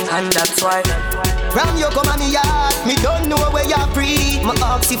 And that's why. Ram you come on me yard. Me don't know where you're free. My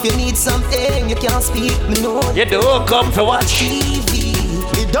ask if you need something, you can't speak. Me know. You do come to watch TV.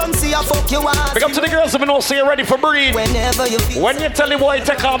 Me don't see a fuck you want. Pick up to the girls who know say you're ready for breed. Whenever you feel. When you tell the boy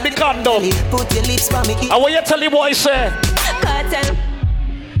take off the condom. Put your lips for me. And when you tell the boy say. Cartel.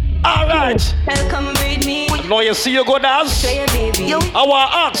 Alright. Come breed me. Now you see you go dance. I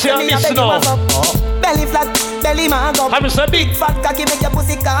want to ask you this now. Belly flat, belly man up. I'm a big fat cocky make your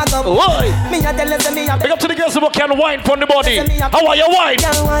pussy cock up. Why? Me a tell you say me a. Pick up to the girls who can wine from the body. How are you wine?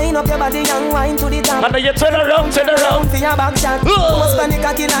 Young wine up your body, young wine to the top. And then you turn around. For your back shot. Most funny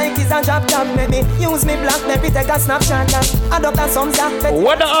cocky like is a drop top. Maybe use me black, maybe take a snapshot. Adopt a some zap.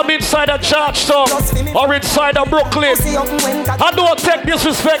 Whether I'm inside a Georgetown or inside a Brooklyn, I don't take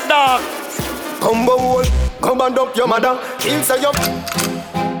disrespect, dog. Come on, come and dump your mother. Kill say your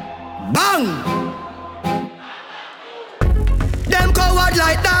bang. Them coward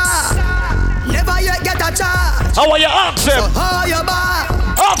like that. Never yet get a chance. How are you ask them? So how you back?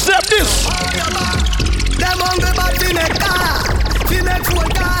 Ask them this. Them hungry but we make that. We make full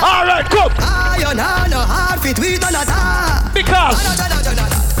car. Alright, come. Iron hand no hard fit we don't attack. Because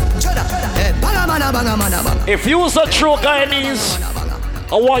if you was a true Guyanese,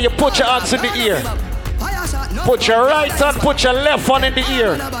 I want you put your hands in the ear. Put your right hand, put your left one in the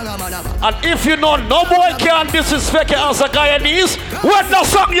ear. And if you know no boy can disrespect you as a Guyanese, what the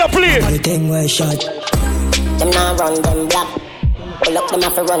song you play? Everything was shot. Them now run them black. Pull up them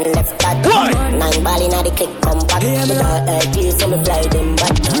have to run left back. Why? 9 ball inna the click come back. Me got LG so me fly them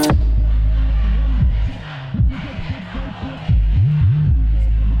back.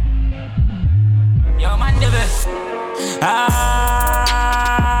 Yo man, the best.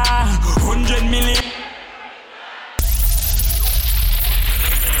 100 million.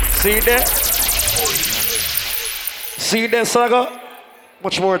 See there? See there, Saga?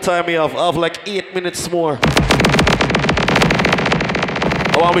 Much more time we have. I have like 8 minutes more.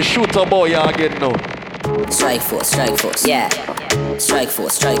 I want to shoot a boy again now. Strike force, yeah. Strike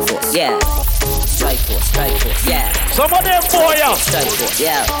force, yeah. Strike force, yeah. Some of them boy, yeah. Strike force,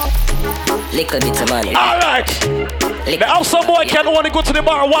 yeah. Little bit of money. Alright. The also boy can only go to the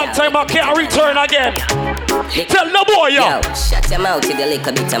bar one time and can't return again. Tell the boy, yeah. Yo, shut your mouth with a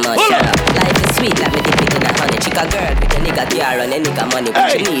little bit of money. Life is sweet like me dip it in a honey. Chick a girl with a nigga car and a nigga money. When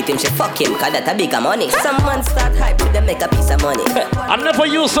she meet him, she fuck him, cause that a bigger money. Some man start hype with them make a piece of money. I never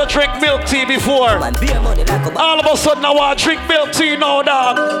used to drink milk tea before. All of a sudden I want to drink milk tea now,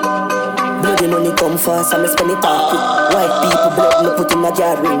 dog. Bloody money come fast and me spend it all quick. White people blood me put in a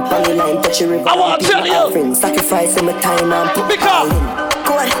jar ring. On the line touch a river. I want to tell you. Sacrifice my time and put it all in.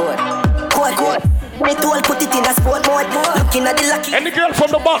 Code. Me told put it in a sport mode. Looking at the lucky. And the girl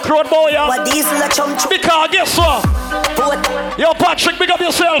from the back road, boy, yeah. What diesel a chum. Because guess what? Yo, Patrick, big up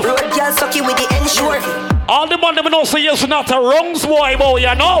yourself. Road girl sucky with the ensure. All the man them know say yes not a wrongs boy,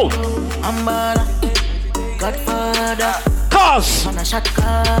 you know. I'm Godfather. Cause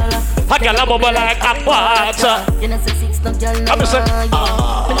I got a bubble like a water. I'm saying,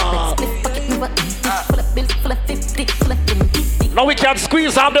 now we can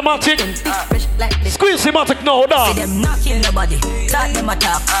squeeze out the matic. Squeeze the matic now, dog. See them not kill nobody. Start them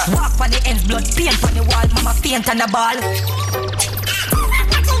attack. Walk on the ends, blood paint on the wall. Mama paint on the ball.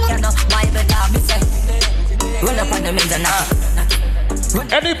 You know, my better, me say. Run up on the men's and knock.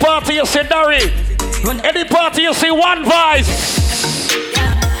 Any party you say Darry. Any party you see one voice.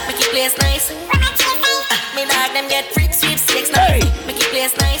 Yeah, make it place nice. Me dog them get free sweepstakes nice. Make it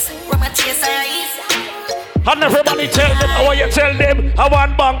place nice. Run my chase eyes. And everybody tell them how you tell them I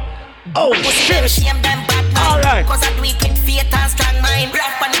want bang. Oh shit. Shame them bad mind. Alright. Cause I do it with faith and strong mind.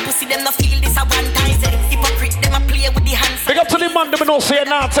 Rap on the pussy them no feel this a one time. Hypocrite them a play with the hands. Big up to the man them no say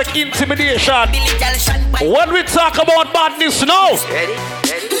not take intimidation. When we talk about badness now. Ready?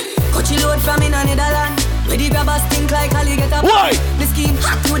 Coachy load from in another land. Where the grabbers think like alligator. Why? The scheme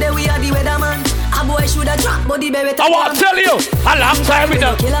hot today we are the weatherman. A boy should have dropped but the baby. I want to tell you a long time with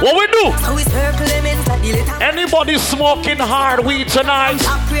them. What we do? So we circle them in like the little. Anybody smoking hard weed tonight?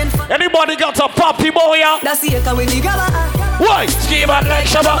 Anybody got a poppy boy? That's the echo with the grabber. Why? Scheme and like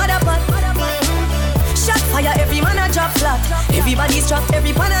Shabba. Shot fire, every man a drop flat. Everybody's trapped,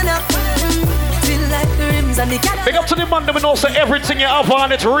 every pan a knock. Like the rims and the cat. Big up to the man that know say everything you have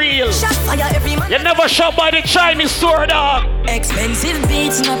on it real. Shot fire every man. You never shop by the Chinese store, dog. Expensive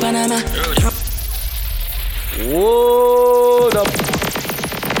beats in Panama. Whoa,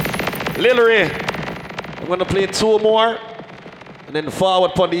 LilRay. I'm gonna play two more and then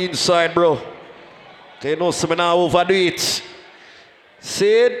forward on the inside, bro. Okay, no, so now overdo it.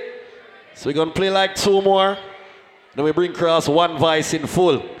 See it? So we're gonna play like two more. Then we bring across one voice in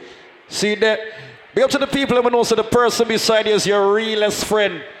full. See that? Big up to the people who know so the person beside you is your realest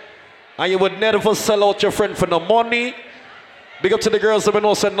friend. And you would never sell out your friend for no money. Big up to the girls who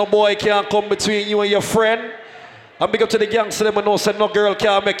know so no boy can't come between you and your friend. And big up to the gangsters who know so no girl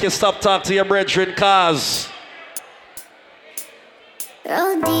can't make you stop talk to your brethren cause.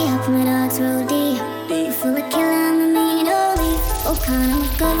 Roll deep, my dogs roll deep. Full of killer and the mean leaf. Oh, kind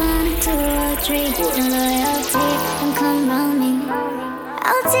of government to a tree. No loyalty, don't come round me.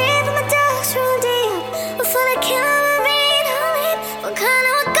 I'll take my dogs roll deep. Full of killer and the mean leaf. Oh, kind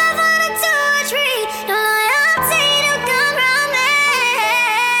of government to a tree. No loyalty, don't come round me.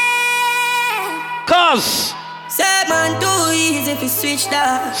 Cause say man too easy if you switch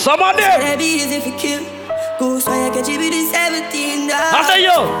that. Some of them say be easy if you kill. Goose fire catch you with the 17 dollars. Under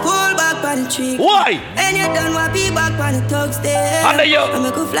you. Pull back on the tree. Why? And you done what be back on the thugs there. Under you. I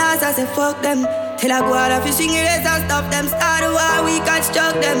make a flash, I say fuck them. Till I go out of fishing race and stop them. Start a war, we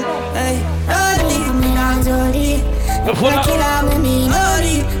construct them. Hey, roll deep. My dogs roll deep. Full of killer, me mean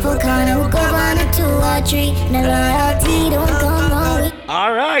deep. Full kind of government to a tree. No loyalty, don't come round.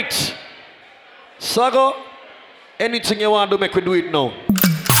 Alright. Sago, anything you want to make we do it now.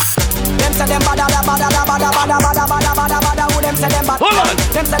 Them say them bada bada bada bada bada bada bada bada bada. Who them say them bada?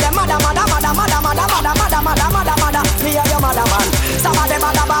 Them say them mada mada mada mada mada mada mada mada mada mada. Me and your mother man. Some of them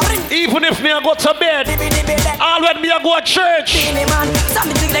mada bada. Even if me a go to bed, all when me a go to church,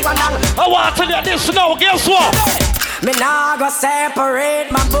 I want to tell you this now. Guess what? Me nah go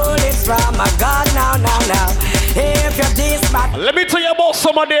separate my bullets from my gun now. If you're this bad, let me tell you about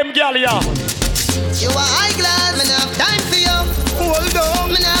some of them gal here. You are high class, me nah have time for you. Hold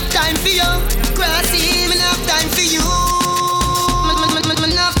on, me nah have time for you. Grassy, me nah have time for you. Me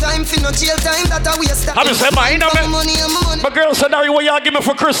nah have time for no jail time that I waste. Have you said mine? My girl said, "Darry, what you give me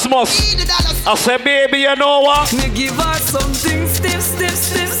for Christmas?" I said, "Baby, you know what? Me give her something stiff.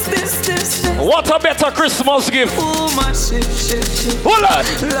 What What a better Christmas gift. Oh my shit. Hold on.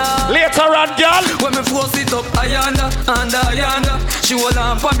 Later on, girl. When me force it up, ayanda. She hold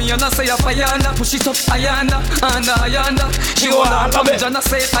on for me and I say ayanda. Push it up, ayanda. She hold on for me and I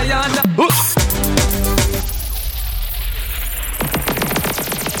say ayanda.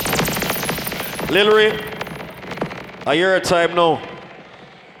 LilRay, I hear a time now.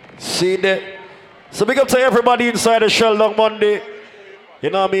 See that? So big up to everybody inside the Shell Monday. You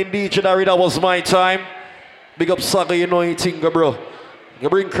know what I mean? DJ.Darry, that was my time. Big up Saga, you know his thing, bro. You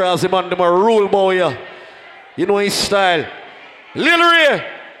bring Krasy man, them a rule boy, yeah. You know his style. LilRay,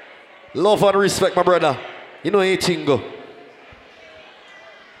 love and respect, my brother. You know his thing, go.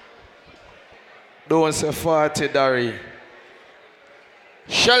 Don't say 40, Darry.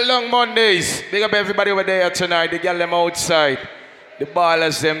 Shell Mondays. Big up everybody over there tonight. The girl them outside. The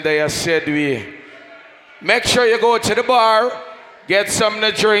ballers them there said we. Make sure you go to the bar, get something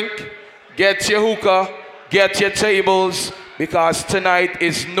to drink, get your hookah, get your tables, because tonight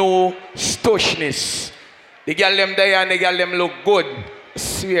is no stushness. The girl them there and the girl them look good. I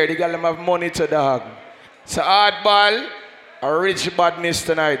swear, the girl them have money to dog. So Hardball, a rich badness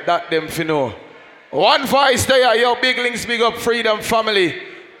tonight. That them fi know. One voice there, yo, big links, big up Freedom Family.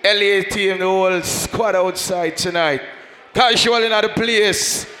 LA team, the whole squad outside tonight. Casual in the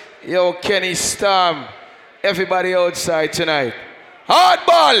place. Yo, Kenny Storm. Everybody outside tonight.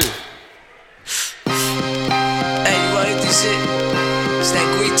 Hardball! Hey, you want this shit? It's that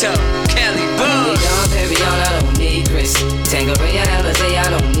Guito, Cali, boom! Baby, I don't need Chris. Tangeray, I never say I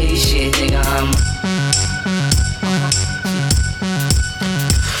don't need shit, nigga,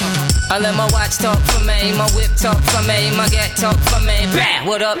 I let my watch talk for me, my whip talk for me, my gat talk for me. Bah,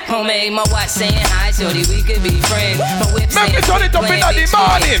 what up, homie? My watch saying hi, shorty, we could be friends. My whip saying turn it up in the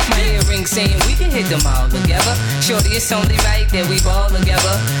morning. My earring saying we can hit them all together. Shorty, it's only right that we ball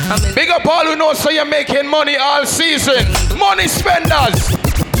together. Big up all who know so you're making money all season. Money spenders.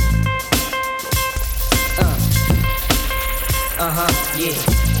 Yeah.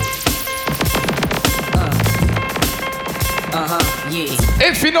 Yeah.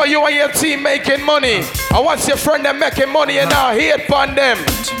 If you know you and your team making money, and once your friend them making money and now hate on them.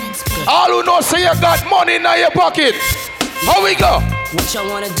 All who know say you got money in your pocket. How we go? What y'all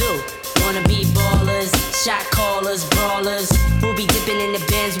wanna do? Wanna be ballers, shot callers, brawlers. We'll be dipping in the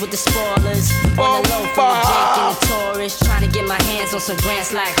bins with the spoilers. On the low from the Jake and the Taurus. Trying to get my hands on some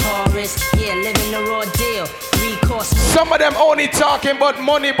grants like Horace. Yeah, living the raw deal. 3 course. Some of them only talking about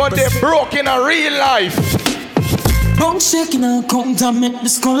money, but they're broke in a real life. Don't shake it and come down, make the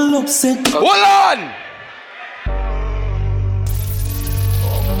skull upset. Hold on!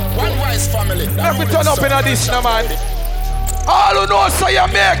 OneVoiceFamily. Let me turn up in a this now, man. All who know so you're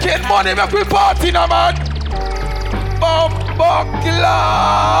making money, make we party now, man.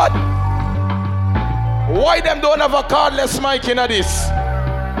 Glad. Why them don't have a cardless mic in a this?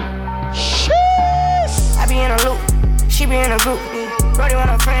 Sheesh. I be in a loop, she be in a group. Brody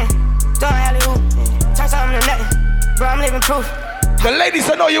want a friend, don't alley hoop. Turn something to nothing. Bro, I'm living proof. The ladies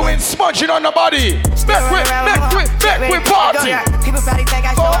that know you ain't smudging on the body. Make we party. People probably think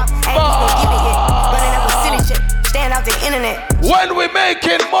I show up. I ain't even give it yet. Running up with silly shit. Staying out the internet. When we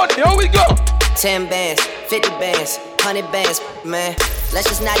making money, here we go. 10 bands, 50 bands, 100 bands, man. Let's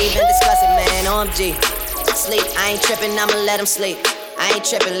just not even discuss it, man. OMG. Sleep, I ain't tripping, I'ma let him sleep. I ain't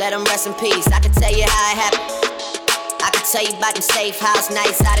tripping, let him rest in peace. I can tell you how it happened. I can tell you about them safe house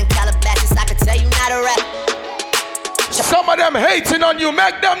nights out in Calabasas. I can tell you not a rap. Some of them hating on you,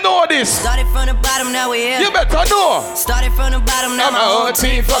 make them know this. Started from the bottom, now we here. You better know. Started from the bottom, now my whole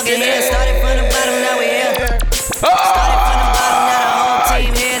team fucking here. Started from the bottom, now we here. Started from the bottom, now the whole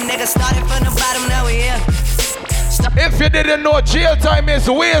team here. Nigga, started from the bottom, now we here. If you didn't know, jail time is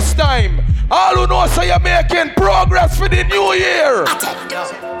waste time. All who know say you're making progress for the new year.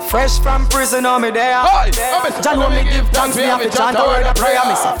 Fresh from prison, know me there. Jah know me give thanks, me have to chant a word of prayer.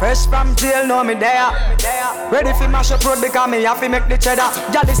 Me say fresh from jail, know me there. Ready for mash up road because me have to make the cheddar.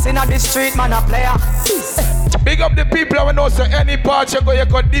 Jah listen at the street, man a player. Big up the people who know say any part you go, you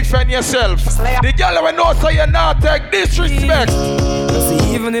can defend yourself. The girl who know say you not take disrespect.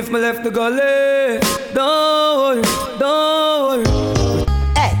 See, even if me left the gully, don't worry.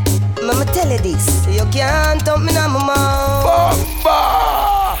 Hey, I'ma tell you this. You can't dump me now, mama.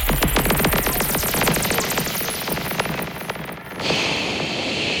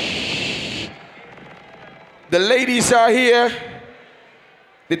 The ladies are here.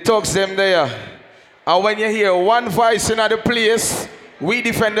 The thugs them there. And when you hear one voice in the place, we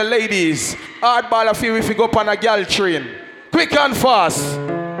defend the ladies. Hardball of you if you go up on a girl train. Quick and fast.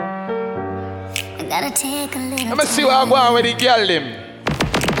 I gotta take a little Let me see what I'm going with the girl them.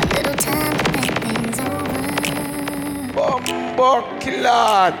 A little time to think.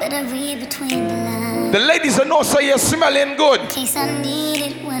 Buckland. Better read between the lines. The ladies will know so you're smelling good. In case I need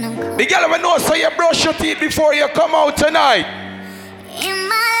it when I'm cold. The girl will know so you brush your teeth before you come out tonight. In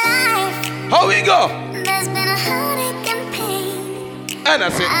my life, how we go? There's been a heartache and pain. And I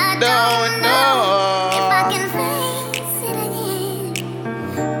said, I don't know if I can face it again.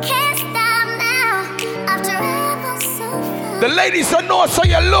 Can't stop now after ever so far. The ladies will know so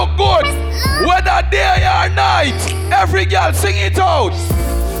you look good. Whether day or night. Every girl sing it out.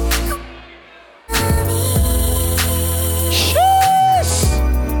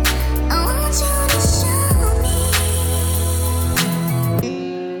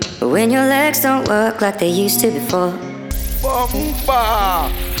 When your legs don't work like they used to before.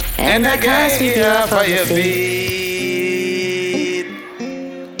 Bumba. And I can't sweep you off of your feet.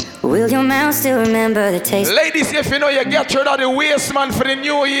 Will your mouth still remember the taste? Ladies, if you know you get rid of the waste man for the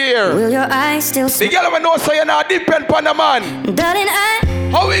new year. Will your eyes still the girl will know so you're not depend on the man. Darling,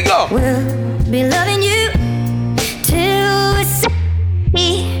 how we go? Will be loving you till we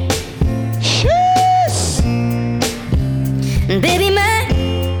see. Cheers. Baby, my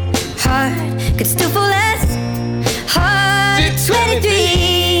heart could still fall as hard 23.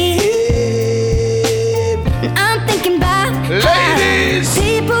 I'm thinking about ladies.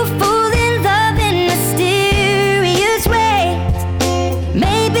 People fall in love in mysterious ways.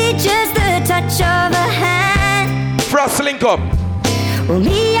 Maybe just the touch of a hand. Frost link up. Well,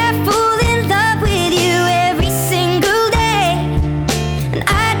 me, I fall in love with you every single day. And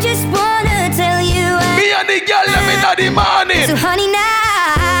I just wanna tell you me and the girl let me know the morning. So honey,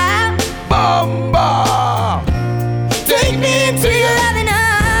 now Bamba, take me into your loving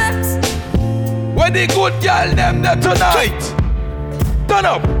arms. Where the good girl them there tonight? Turn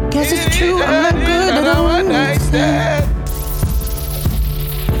up. Guess it's true, I'm not good at all.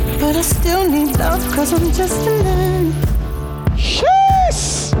 But I still need love, cause I'm just a man.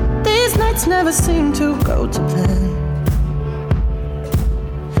 Yes. These nights never seem to go to plan.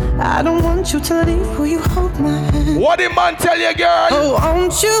 I don't want you to leave, will you hold my hand? What did man tell you, girl? Oh,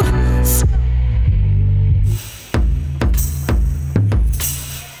 won't you?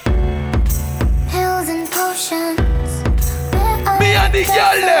 Pills and potions. Me and the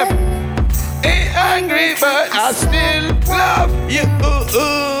girl them ain't angry, but I still love you.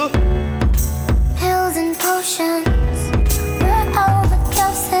 Pills and potions. We're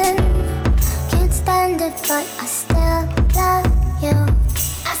overdosing. Can't stand it, but I still love you.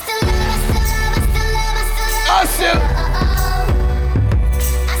 I still love, I still love, I still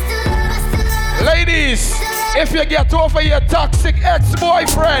love, I still love. Ladies, if you get over your toxic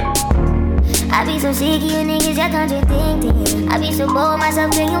ex-boyfriend, I be so sick, you niggas, you're contradicting. I be so bold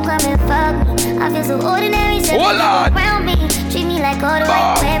myself, then you come and fuck me. I feel so ordinary, so you around me. Treat me like all the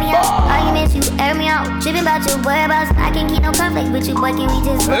right, wear me out. Arguments, you air me out. Tripping about your whereabouts. I can't keep no conflict with you, boy, can we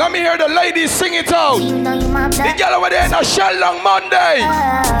just go? let me hear the ladies sing it out. Even though you my blood. The girl over there in a shell long Monday.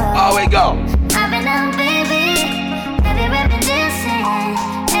 How we go? I've been out, baby. Every reminiscing.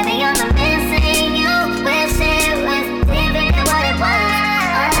 Every other missing you. Wishing was different than what it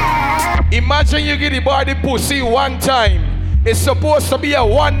was. Imagine you give the boy the pussy one time. It's supposed to be a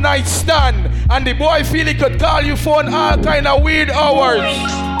one-night stand, and the boy feel he could call you phone all kind of weird hours.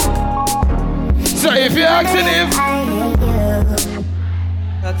 So if you're asking him,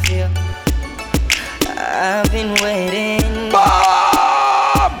 I've been waiting.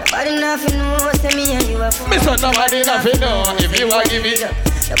 Bob! Nobody nothing knows to me and you are for Mr. Nobody nothing know if you are giving.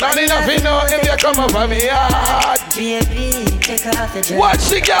 Nobody nothing know if you come up for me hard. Baby, take off the dress. Watch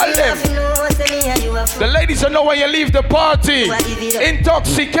the girl them. The ladies know when you leave the party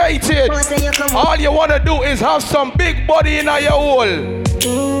intoxicated. All you wanna do is have some big body in your hole.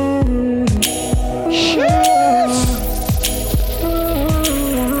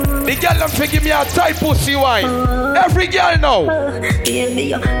 The girl them give me a tight pussy wine. Every girl know.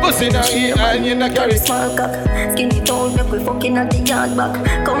 Pussy now and you not carry. Skinny tone, make we fucking at the yard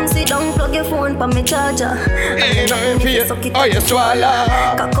back. Come sit down, plug your phone for me charger. Oh, you swallow.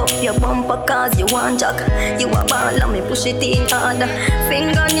 Cock up your bumper cause you want jack. You a ball and me push it in hard.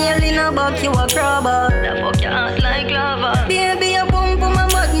 Fingernail in a back, you a crabber. The fuck your heart like lava. Baby, you bump on my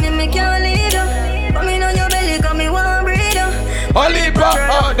butt, me can't lead her. Come in on your belly, come me one breather. Only pop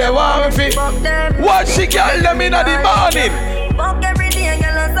out the one feet. Watch the girl them in the morning. Fuck every day,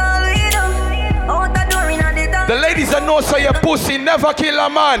 girl, that's all we do. Out the door in the dark. The ladies that know so your pussy never kill a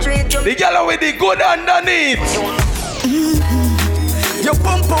man. The girl with the good underneath. Your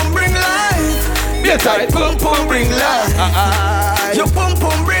pum pum bring life. Yes, I pum pum bring life. Your pum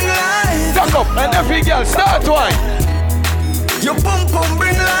pum bring life. Tuck up and every girl start wine. Your pum pum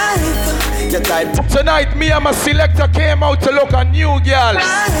bring life. Your Tonight, me and my selector came out to look a new girl.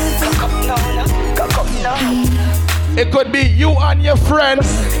 It could be you and your friends,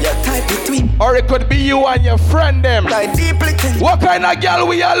 or it could be you and your friend them. What kind of girl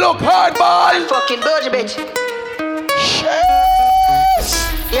we are look hardball? Fucking Doja bitch.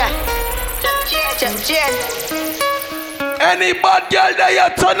 Yeah. Any bad girl there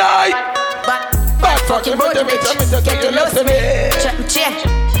tonight? Bad fucking Doja bitch. Check.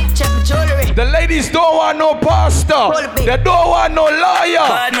 The ladies don't want no pastor. They don't want no lawyer.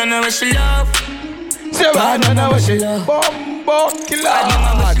 Bad man, I wish you love. Say bad man, I wish you love. Bumbo killer. Bad man,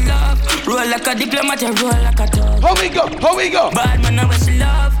 I wish you love. Roll like a diplomat, roll like a dog. How we go? How we go? Bad man, I wish you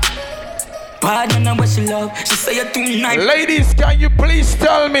love. Bad man, I wish you love. She say you're too nice. Ladies, can you please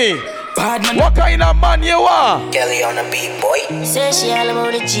tell me bad man, what kind of man you are? Kelly on the beat, boy. Say she all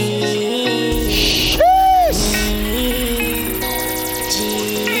about the G.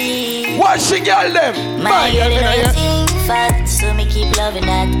 What she girl them? My girl in a thing fat, so me keep loving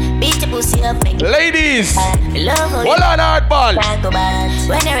that. Beat the pussy up, make ladies, love how hold on hardball.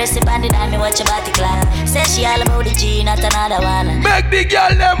 When you rest upon the dime, me watch your body clap. Say she all about the G, not another one. Make the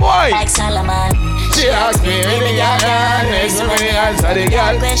girl them white. Like Solomon. She asked me, baby girl, answer the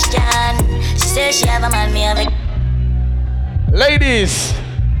girl question. She says she have a man, me have a. Ladies,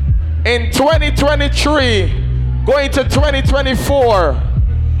 in 2023, going to 2024,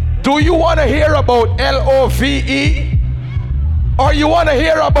 do you want to hear about LOVE? Or you want to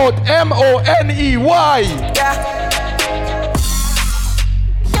hear about MONEY? Yeah.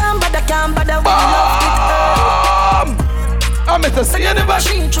 Can't bother, I'm at the cinema.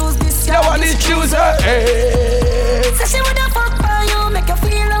 She choose this guy. Now I need choose her. Say she wanna fuck for you, make you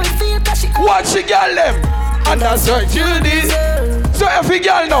feel how you feel. Cause she what she girl them? And that's what you did. So every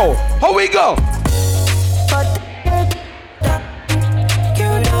girl know, how we go?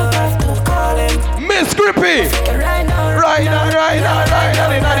 Miss Grippy. Right now.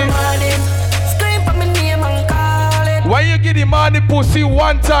 Scream for me name and call it. When you get the man the pussy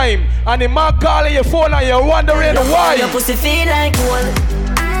one time and the man calling your phone and you're wondering why. Your pussy feel like gold.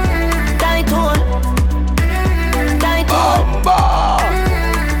 Tight hole. Tight hole.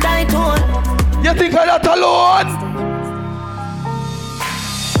 Tight hole. You think of that alone?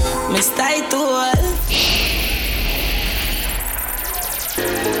 Miss tight hole.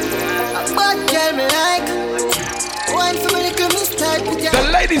 Bad girl me like. One for me little miss tight with ya. The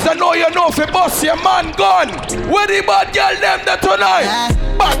ladies I know you know if you bust your man gun. Where the bad girl them there tonight?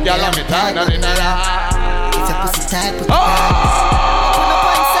 Bad girl on me tight on in If your pussy tight put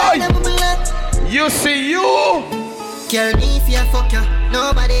you see you? Girl me if you fuck you,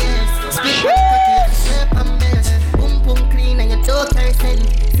 nobody else. Split on the cocky, slap and melt. Boom boom clean and you don't carry scent.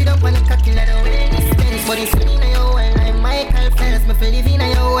 Sit up on the cocky like the way this spends. But it's in your world like Michael Phelps. Me feel live in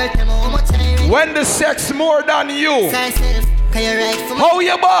your world, tell me how much I rent. When the sex more than you. How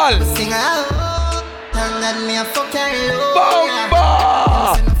you ball? Sing out. Thank God me a fuck your low.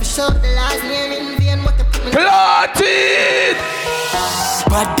 Bomba. Clot it.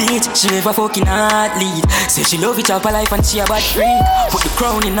 Bad bitch, she never fucking hard lead. Say she love it up her life and she a bad free. Put the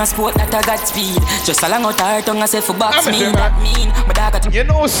crown in a sport that I got speed. Just along out her tongue and say for box me. That mean, but I got. You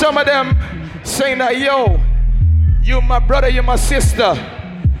know some of them saying that yo, you my brother, you my sister.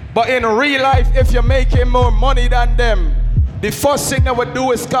 But in real life, if you're making more money than them, the first thing they would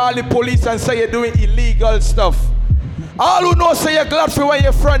do is call the police and say you're doing illegal stuff. All who know say you're glad for when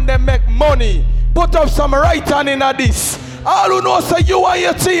your friend them make money. Put up some right hand in this. All who know say you and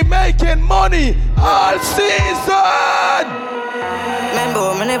your team making money all season.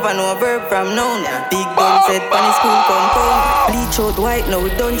 Remember, I never know a verb from noun. Big gun said on his school compound. Bleach out white, now we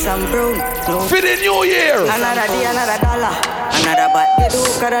done some brown. No. For the new year. Another day, another dollar. Another bat they do,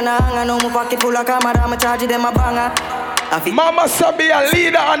 karana hanga. No more pocket full of camera, I'ma charge them a banger. Mama said be a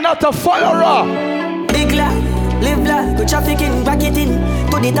leader and not a follower. Big lad, live lad, go trafficking, back it in.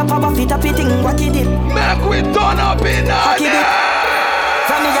 To the top of a fit, up it in, whack it in. Make we turn up in a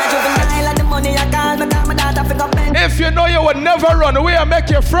From me a juvenile and the money I call me, my daughter pick up pen. If you know you would never run away and make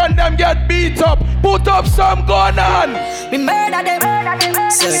your friend them get beat up, put up some gun on. We murder them.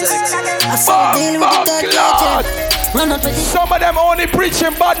 Run up with it. Some of them only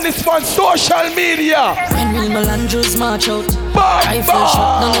preaching badness on social media. When will Melandros march out? Rifle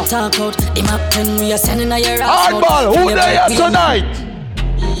shot, none of talk out. The map 10 we are sending a your ass out. Hardball, who they are tonight?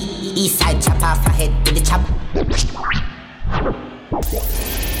 Eastside chop off a head to the chop.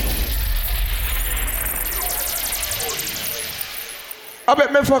 I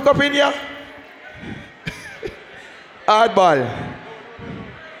bet me fuck up in here. Hardball.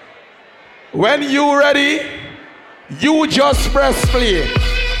 When you ready, you just press play.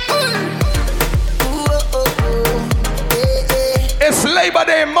 It's Labor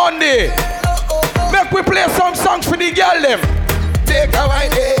Day Monday. Make we play some songs for the girl them. Take a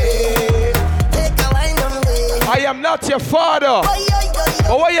wine day. I am not your father.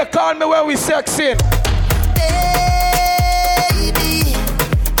 But why you call me when we sexing? Baby,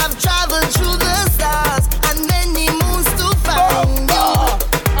 I've traveled through the stars and many moons to find you.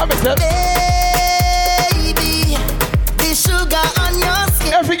 Baby, the sugar on your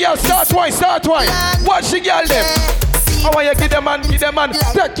skin. Every girl start twice. Watch the girl them. I want you give them man.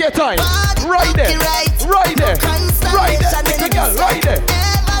 Take your time. Right there. Take a girl, right there.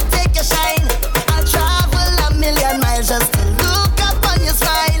 Never take your shine. I'll travel a million miles just to look up on your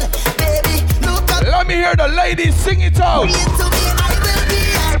smile. Baby, look up. Let me hear the ladies sing it out.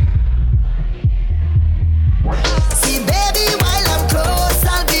 See, baby, while I'm close,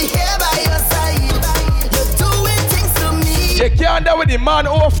 I'll be here by your side. You're doing things to me. You can't do with the man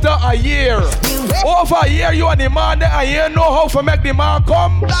after a year. Over a year, you and the man there, and you know how to make the man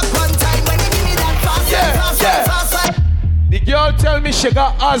come. Back one time when you give me that fast. The girl tell me she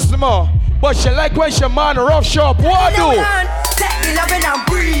got asthma, but she like when she man rough shop. What do? Take the loving and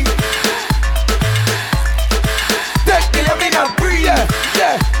breathe. Take the loving and breathe. Yeah.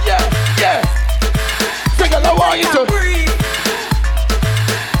 Take a I want you to.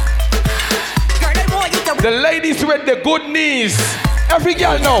 The ladies with the good knees. Every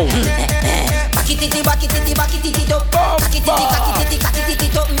girl know.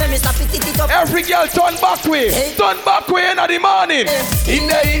 Every girl turn back way in the morning. In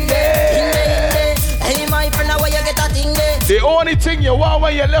there. Hey, my friend, how you get that thing there? The only thing you want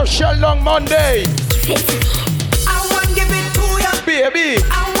when you left Shell Monday. I want give it to ya, baby.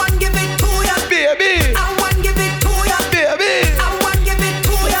 I want give it to ya, baby. I want give it to ya, baby. I want give it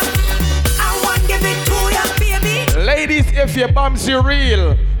to ya, I want give it to ya, baby. Ladies, if your bumsy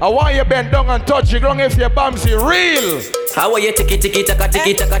real, I want you bend down and touch the ground if your bumsy real. How are you tiki tiki taka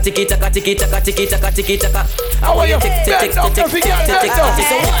tiki taka tiki taka tiki taka tiki taka tiki taka? How are you bend down every girl, bend down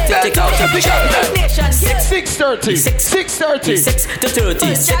 6:30 6 to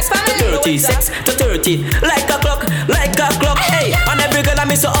 30 like a clock hey, and every girl I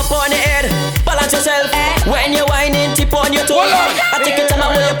miss up on the head. Balance yourself when you whining, tip on your toe. I take it and I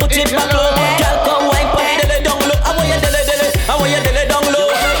want you put it back low. Girl come wine, put it down low. I want you dele down low.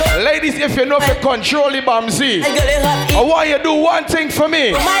 Ladies, if you know to control the bamsi, I want you to do one thing for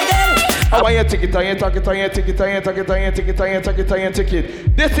me. I want you to take it.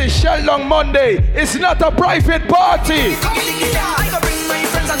 This is Shell Monday. It's not a private party. I go bring my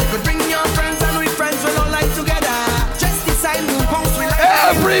friends and you could bring your friends and we friends will all line together. Just decide who comes we like.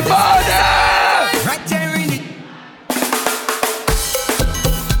 Everybody! Right there in it.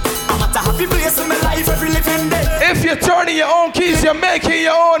 I'm at a happy place in my life every living day. If you're turning your own keys, you're making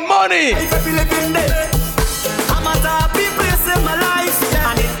your own money. Every living day. I'm at a happy place in my life.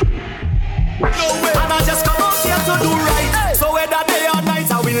 No way. And I just come out here to do right. So whether day or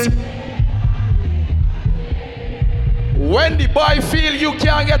night I will. When the boy feel you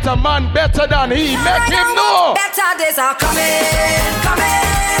can't get a man better than he, make him know. Better days are coming.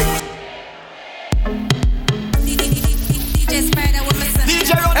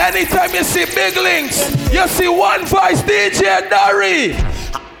 Anytime you see big links, you see OneVoice DJ.Darry.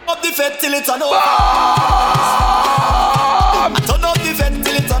 Up the fed till it's on over. Turn up the fed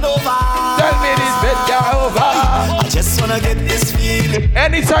till it's on over. Tell me this fed got over. I just wanna get this feeling.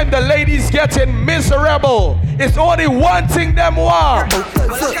 Anytime the ladies getting miserable, it's only one thing them want.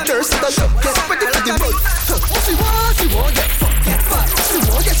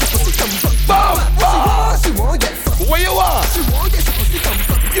 Where you are?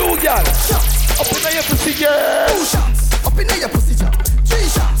 You girl. Up in your pussy, girl. 2 shots. Up in your pussy, girl. 3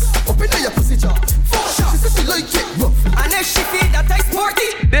 shots. Up in your pussy, girl. 4 shots. If you like it, rough. And if she feel that I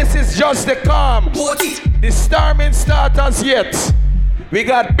sporty. This is just the calm. The storming start as yet. We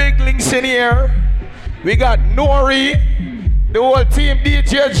got big links in here. We got Nori. The whole team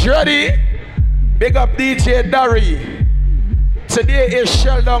DJ's ready. Big up DJ.Darry. Today is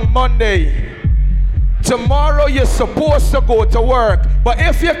Shell Monday. Tomorrow you're supposed to go to work. But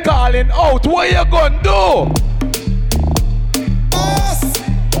if you're calling out, what you gonna do? Boss,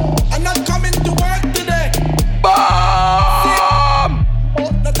 I'm not coming to work today. Bam! Oh,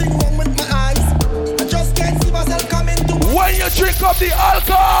 nothing wrong with my eyes. I just can't see myself coming to work. When you drink up the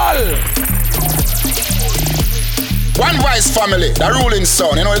alcohol. OneVoiceFamily, the ruling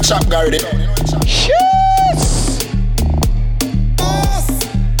son. You know the chap Gary. Yes! Boss,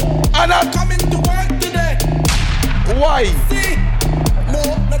 I'm not coming to work today. Why? See, no,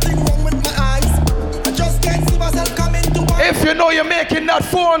 nothing wrong with my eyes. I just can't see myself coming to work. If you know you're making that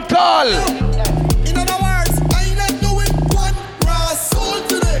phone call. In other words, I ain't not doing one Ross.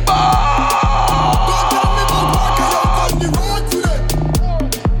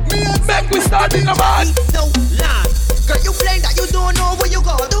 no bad. No lie. Girl, you playing that you don't know what you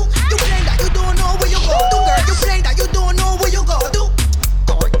gonna do. You playing that you don't know what you gonna do. Girl, you playing that you don't know what you gonna do.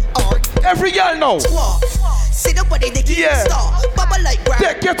 Every girl know. See the body they keep star. Bubble like brown.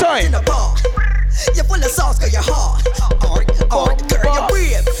 Take your time. In the bar. You're full of sauce, girl, you're hard. Girl, you're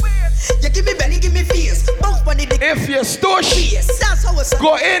brave. You give me belly, give me face. Bounce body they if you're stush, that's how it's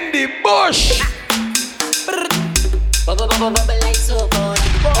go in the bush.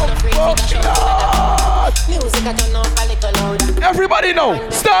 Everybody know.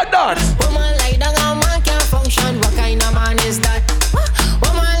 Start dance. Woman lie down and man can't function. What kind of man is that?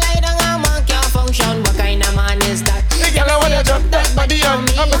 Woman lie down and man can't function. What kind of man is that? The girl I wanna drop that body on.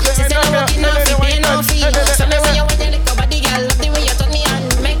 She said I'm working off it, pay no fee. So me when you lick your body, girl, love the way you turn me on.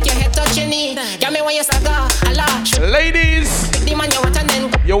 Make your head touch your knee. Get me when you stagger, Allah. Ladies, the man you want and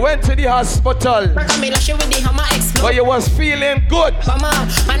then you went to the hospital, but you was feeling good.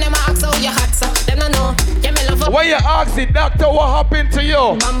 And them ask how you hot, so them no know. Yeah, me love. When you asked the doctor what happened to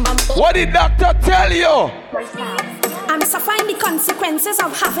you, what did doctor tell you? I'm suffering the consequences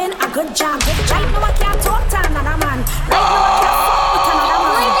of having a good job. Right now I can't talk to another man. Right now I can't fuck with another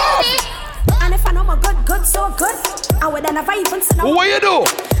man. And if I know my good, so good, I would never even sit down. What you do?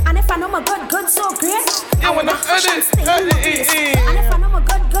 And if I know my good, so great, I would not edit. And if I know my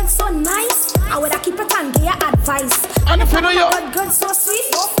good, so nice, I would keep it and give you advice. And if I know my good, so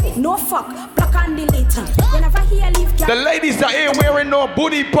sweet, no fuck, block and delete. Whenever he leave, the ladies that ain't wearing no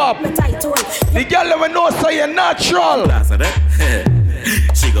booty pop, the girl that know say you're natural.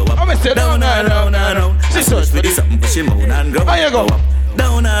 She go up, I'm say down and round and round. She search for the something, but she moan and go. There you go.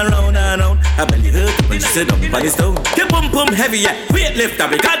 Down and round and round. I belly hurt when she sit down by the stone. Get boom boom heavy, yeah. Weight lift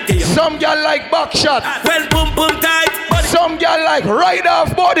up, it can't get. Some girl like back shot. Well boom boom tight. But some girl like right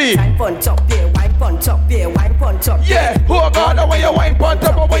off body. Wine punch up, yeah, wine punch up, yeah, wine punch up. Yeah, oh God, the way you wine punch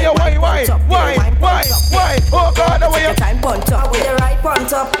up, the way you wine. Oh God, the way you time punch up, with your right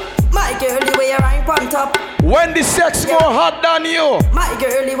punch up. My girl, the way you right punch up. When the sex more hot than you, my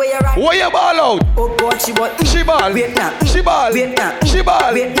girl, the way you right. Where you ball out? Oh God, she ball. She ball. Wait now. She ball. Wait now. She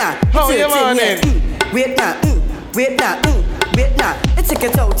ball. Wait now. How you morning? Wait now. Wait now. Wait now. Let's take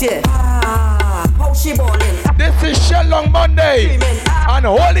it out here. How she balling? This is Shellong Monday. And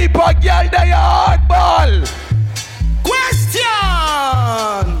holy pot girl, they are hardball. Question.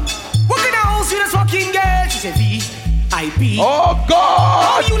 What kind of house you this fucking girl? She said VIP. Oh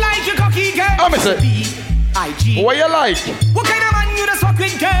God. How you like your cocky girl? I'm say VIP. What you like? What kind of man you this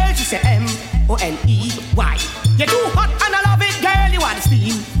fucking girl? She said MONEY. You're too hot and I love it, girl. You want to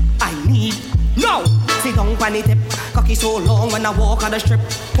steam? I need. No. Sit down on the tip. Cocky so long when I walk on the strip.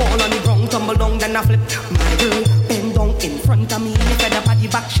 Fall on the ground, tumble down, then I flip. My girl, bend down in front of me. Fed up at the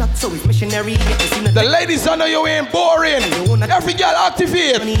back shot, so it's missionary. The ladies, I know you ain't boring. Every girl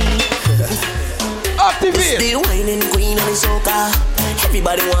activate. Activate. The whining queen of the soca.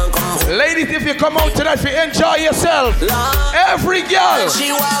 Everybody want come. Ladies, if you come out tonight, you enjoy yourself. Every girl.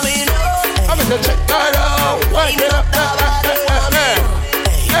 She want me know. I'm gonna check that out. Wind it up.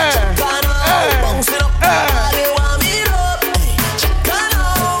 Bounce it up.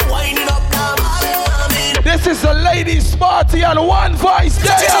 This is a ladies' party on One Voice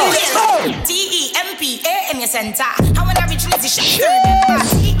Day. TEMPA in your center. How when I reach this shot?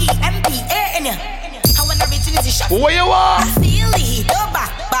 TEMPA in your. How when I reach this shot? Where you are? I feel the heat. Go back.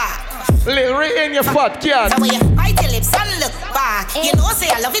 LilRay in your fat cat. So when you bite your lips and look back, you know say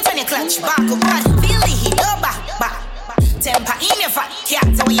I love it when you clutch back. Feel the heat. Go back. Temper in your fat cat.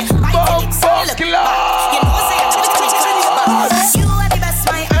 So when you bite your lips and look back, you know say I love it when you clutch back. You are the best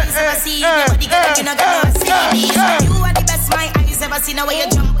my eyes ever seen. Nobody get you not gonna see me. You are the best my eyes ever seen. Now when you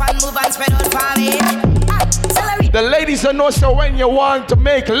jump and move and spread out for me. The ladies are know so when you want to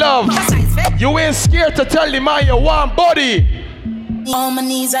make love, you ain't scared to tell the man you want body. On my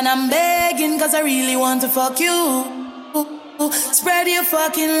knees and I'm begging cause I really want to fuck you. Spread your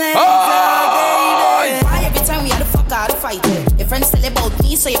fucking legs out, baby. Why every time we had to fuck out to fight it? Your friends tell about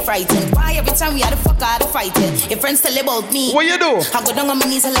me so you're frightened. Why every time we had to fuck out to fight it? Your friends tell about me. What you do? I go down on my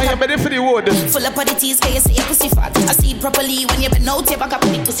knees and like I'm ready for the wood. Full up of the teeth cause you say your pussy fat. I see it properly when you been out here back up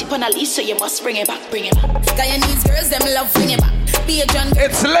the pussy on a leash. So you must bring it back. Got your knees girls, them love bring it back. Be a John.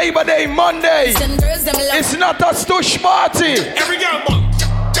 It's Labor Day Monday. Girls, them love. It's not a stush party. Every girl bump.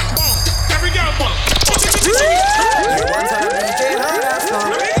 Every girl bump.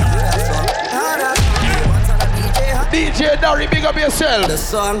 DJ.Darry, big up yourself. The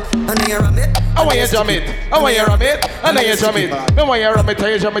song, and then you ram it. I want you to jam it. I want you to ram it. And then you jam it. I want you to ram it.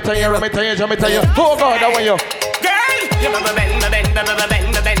 You jam it. You ram it. You jam it. Oh God, I want you. Girl, you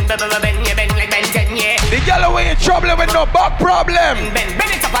bend like Ben 10, yeah. The girl away in trouble with no back problem. Bend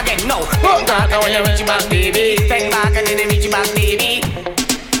it up again, no. Bend back and then reach back, baby. Bend back and then reach back, baby.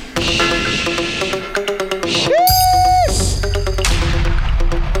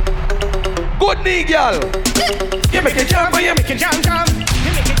 Good knee, girl. You make it jump, you make it jump. You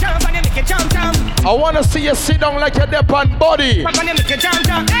make it jump and you make it jump. I wanna see you sit down like you're deep on body. Pop on you make it jump.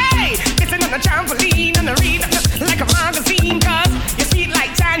 Hey, listen on the trampoline and the read like a magazine, cause you sweet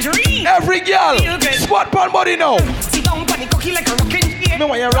like tangerine. Every girl, squat on body now. Sit down on the cookie like a rockin'. Me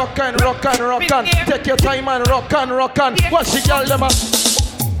want you rock and. Take your time and rock and. Watch the girl them.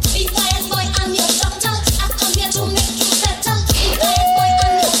 Be quiet, boy, I'm your doctor. I come here to make you better. Be quiet, boy,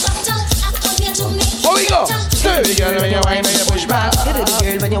 I'm your doctor. I come here to make you better. Oh, we go. Hit it, girl, when you whine and you push back. Hit it,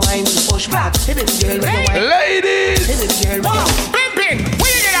 girl, when you whine and you push back. Hit it, girl, when you whine. Ladies. Hit it, girl, when you. Pimpin',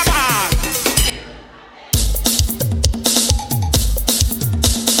 where you get a bar?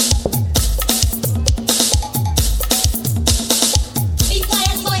 Be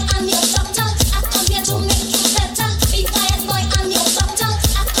quiet, boy, I'm your doctor. I come here to make you better. Be quiet, boy, I'm your doctor.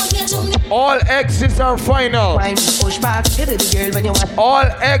 I come here to make. All exits are final. Whine, push back. Hit it, girl, when you whine. All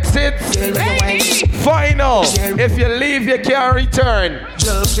exits final. If you leave, you can't return.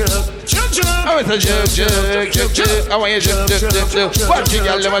 Jug. I want to jug. I want you jug. Watch you,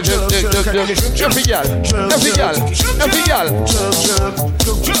 girl. Let me jug. Every girl.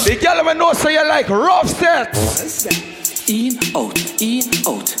 The girl let me know so you like rough sets. In, out.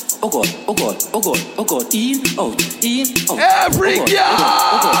 Oh God. In, out. Every girl.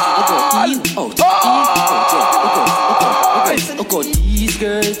 Oh God. These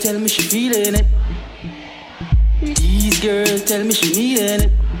girls tell me she feeling it. These girls tell me she needing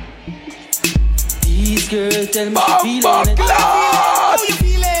it. These girls tell me she feeling it. How you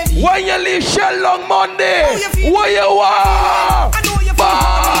feeling? When you leave Shell on Monday, what you want? I know you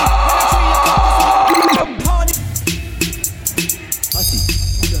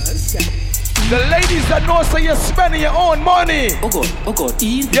The ladies that know so you're spending your own money. Oh God.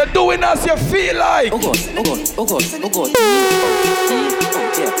 You're doing as you feel like. Oh God.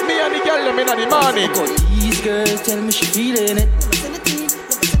 Me and the girl them in the morning. Oh God. These girls tell me she feeling it.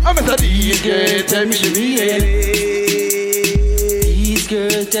 I'm a these girls tell me she feeling it. These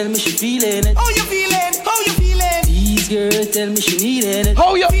girls tell me she feeling it. How you feeling? These girls tell me she needing it.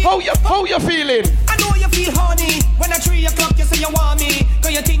 How you feeling? I know you feel horny. When at 3 o'clock you say you want me.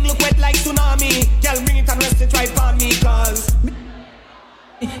 Cause your thing look wet like tsunami. Girl, bring it and rest it right on me, cause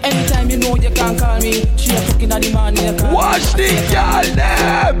anytime you know you can call me. She a cooking at the morning. Watch the girl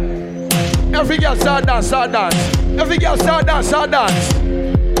them. Every girl start dance. Every girl start dance. Hold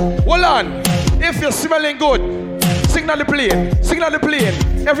on. If you're smelling good, signal the plane.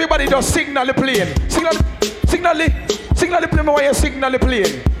 Everybody just signal the plane. Signal the plane while you signal the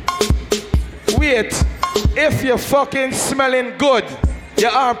plane. Wait. If you're fucking smelling good,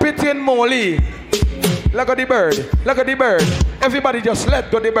 your armpit in molly. Look at the bird. Everybody just let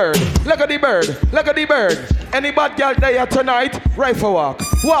go the bird. Look at the bird. Any bad girl there tonight, right for walk.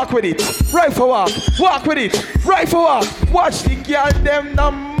 Walk with it. Right for walk. Walk with it. Right for walk. Watch the girl them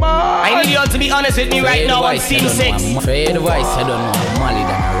number. I need you all to be honest with me right now on scene 6. Fair voice, I don't know. Molly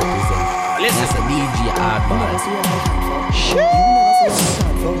that I represent. Listen. That's a DJ.Hardball.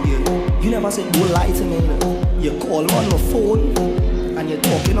 You never said go lie to me. You call me on the phone. And you're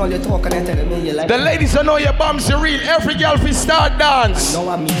talking all your talk and you're telling me you like. The ladies don't know your bombs are real. Every girl fi start dance. Now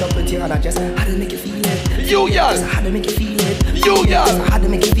I meet up with you and I just how to make you feel it. You girl. Just how to make you feel it. You girl. Just how to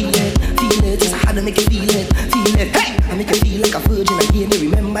make you feel it. Feel it. Just how to make you feel it. Feel it. Hey. I make you feel like a virgin again. You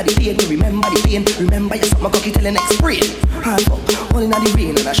remember the pain. Remember you suck my cocky till the next spring. Hand up, all in the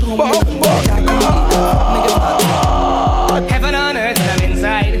rain and I show me. Heaven on earth and I'm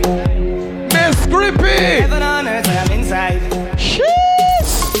inside. Miss Grippy. Heaven on earth and I'm inside.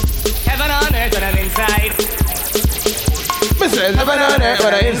 Heaven on earth and I'm inside. Mrs. Heaven on earth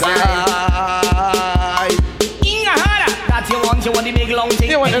and I'm inside. In your heart, that you want the big long thing.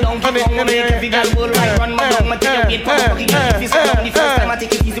 You want the long thing. Every girl will right run my tongue. My take your weight, the first time I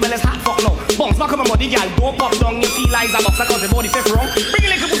take it easy, well it's hot fuck now. Bounce back on my body, girl, don't pop down. You feel like a box, cause the body fit wrong. Bring a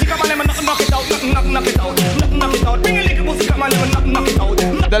little pussy, come on, let me knock it out. Knock it out. Bring a little pussy, come on, let me knock it out.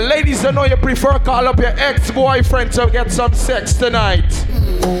 The ladies that know you prefer call up your ex-boyfriend to get some sex tonight.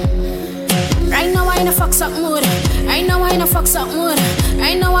 Right now I in a fuck up mood. Right now I in a fuck up mood.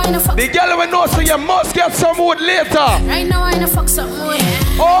 Right now I in a fuck. The girl will know so you must get some mood later. Right now I in a fuck up mood.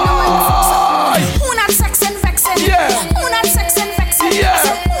 Oh! Who not sex and vexing? Yeah. Who not sex and vexing? Yeah. I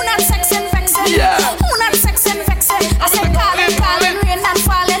said who not sex and vexing? Yeah. Who not sex and vexing? I said calling, rain and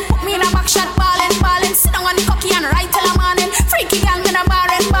falling. Put me in a back shot, balling. Sit down on the cocky and right till the morning. Freaky girl, me a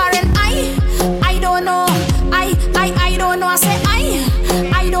barring. I don't know.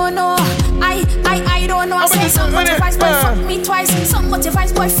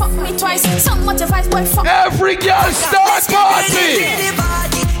 fuck me twice. Some much advice, boy, fuck. Every girl start party.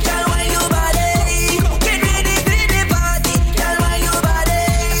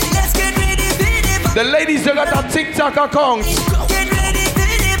 The ladies that got a TikTok account.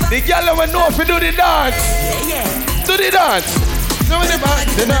 The girl will know if you do the dance. Do the dance. Somebody back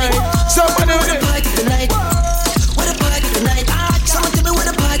tonight. Somebody with it. With a party tonight. Someone tell me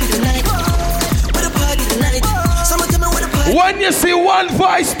with a party tonight. With a party tonight. Someone tell me with a party. When you see one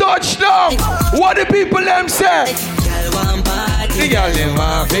voice touchdown, what the people them say? The girl them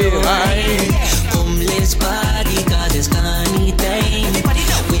want feel right. Let's party 'cause it's funny time.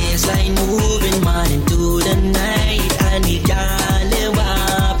 Waistline moving morning to the night. I need y'all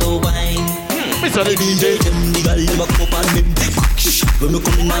wap a wine. Mr. DJ, them the girl them a come up on me. When me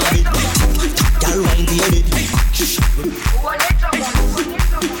come in on it, y'all wine to it.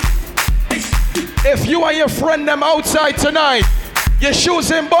 If you and your friend them outside tonight, your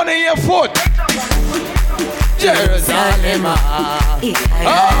shoes and bunny in your foot. Jerusalem.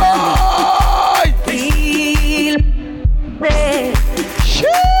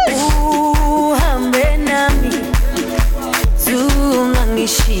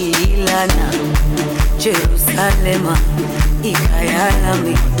 Jerusalem,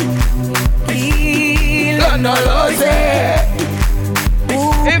 ikayalami.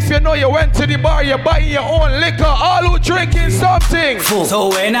 If you know you went to the bar, you're buying your own liquor, all who drinking something. So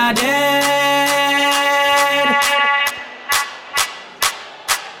when I dead,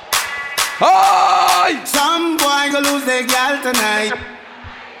 hi! Some boy go lose their girl tonight.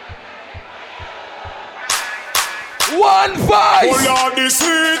 One voice! Oh Lord, the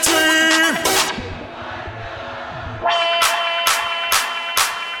city.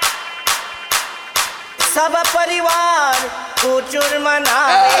 Saba parivar, kuchur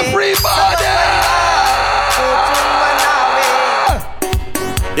manawe. Everybody!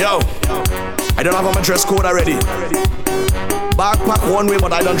 Yo, I don't have my dress code already. Backpack one way,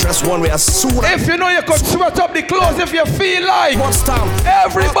 but I don't dress one way. As soon if you know you could sweat up the clothes if you feel like. What's time?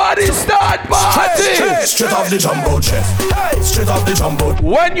 Everybody start party. Straight off the jumbo jet. Straight off the jumbo.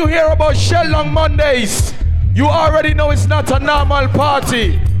 When you hear about Shell on Mondays, you already know it's not a normal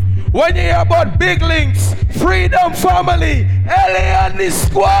party. When you hear about Big Links, Freedom Family, Ellie and the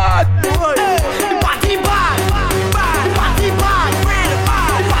squad. Party bad, party bad, party bad.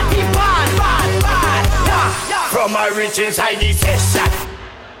 From my riches I need session.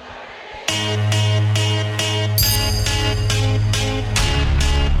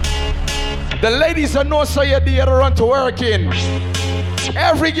 The ladies are know so you're there to run to work in.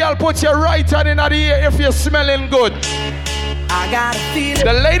 Every girl put your right hand in the ear if you're smelling good. I got a feeling.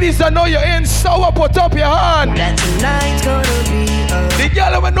 The ladies that know you're in sour, put up your hand. That tonight's gonna be the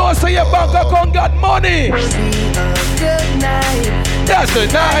girl will know so your bank account got money. Good night. That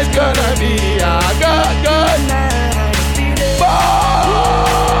tonight's gonna be a good night.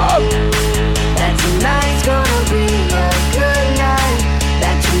 Bob! That tonight's gonna be a good night.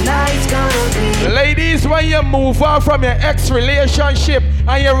 That tonight's gonna be. Ladies, when you move on from your ex-relationship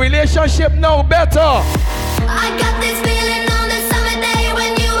and your relationship now better. I got this feeling on the summer day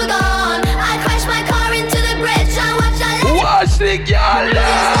when you were gone. I crashed my car into the bridge. I watch the girl. Into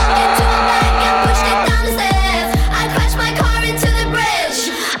a bag and pushed it down the stairs. I crashed my car into the bridge.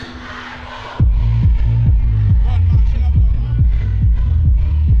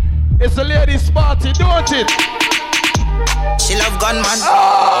 It's a ladies' party, don't it? She love gunman.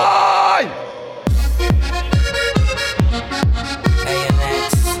 Oh!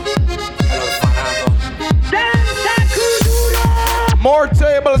 More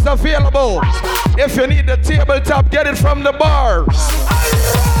tables available. If you need the tabletop, get it from the bar.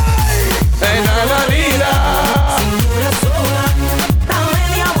 Hey, na, na,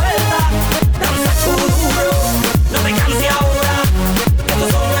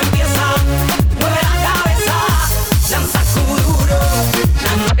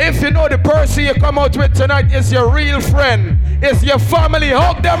 if you know the person you come out with tonight is your real friend, is your family,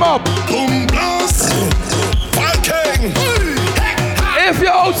 hug them up. If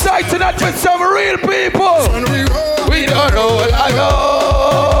you're outside tonight with some real people, we don't know what I know.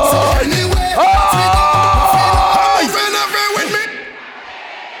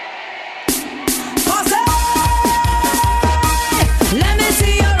 Let me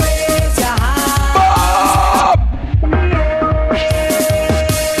see you raise your hand.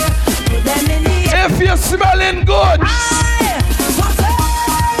 If you're smelling good,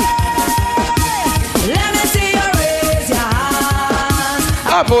 let me see you raise your hand.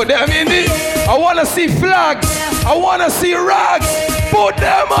 I put them in the. I wanna see flags. I wanna see rags. Put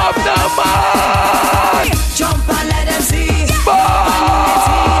them up the man. Jump and let them see.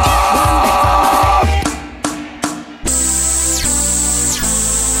 Bob.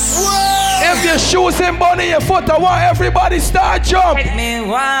 shoes in bunny your foot. I want everybody start jump. 1, 2,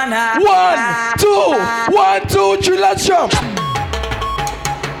 1, 2, 3, let's jump.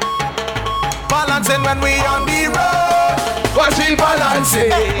 Balancing when we on the road. Watch me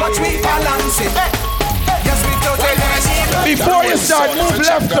balancing. Watch me balancing. Yes, we totally. Before you start, move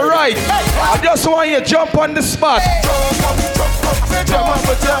left to right. I just want you to jump on the spot.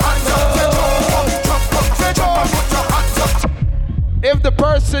 If the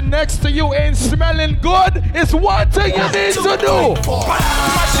person next to you ain't smelling good, it's one thing you need to do.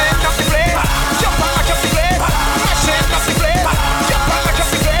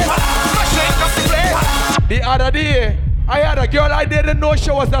 The other day, I had a girl I didn't know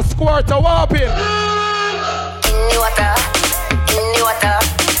she was a squirter whopping.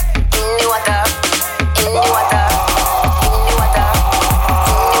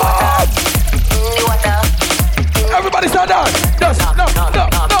 Everybody stand down. No.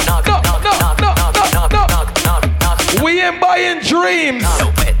 We ain't buying dreams.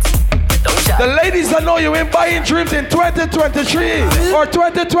 The ladies that know you ain't buying dreams in 2023 or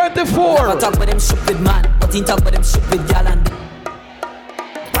 2024. Never talk with them stupid man, but he talk with them stupid gal and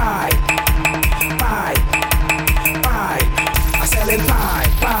Pie. I sell it pie.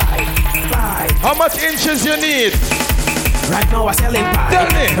 How much inches you need? Right now I selling pie. Tell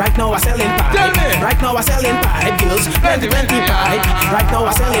me. Right now I selling pie. Tell me. Right now I selling pie. Girls, plenty pie. Right now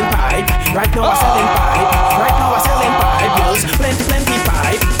I selling pie. Right now I selling pie. Right now I selling pie. Girls, plenty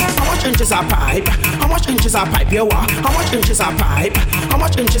pie. How much inches are pipe? How much inches are pipe? You want? How much inches are pipe? How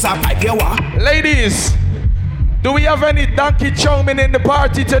much inches are pipe? You want? Ladies, do we have any donkey chowmin in the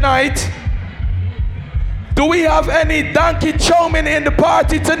party tonight? Do we have any donkey chowmin in the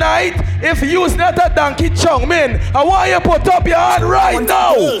party tonight? If you's not a donkey chowmin, I want you to put up your hand right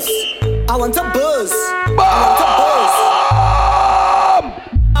now. I want to buzz.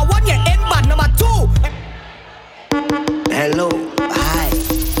 I want your end bad number 2. Hello, hi.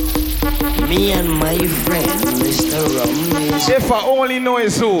 Me and my friend, Mr. Rummies. If I only know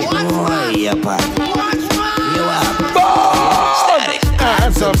it's who. You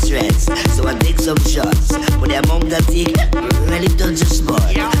have some stress, so I take some shots. But the amount that take really touch a spot. I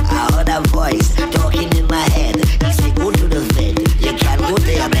heard a voice talking in my head. He said, go to the vet, you can't go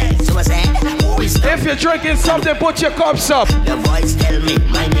to your bed. So I said, who is that? If you're drinking something, put your cups up. The voice tell me,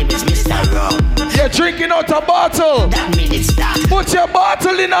 my name is Mr. Rum. You're drinking out a bottle. That means it's that. Put your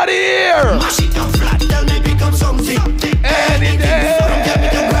bottle in the ear. Mash it up flat, tell me become something. Anything. Tell me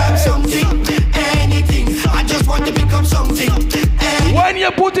to grab something. Anything, I just want to become something. When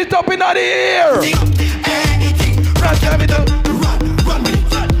you put it up in the ear. Anything, run with it.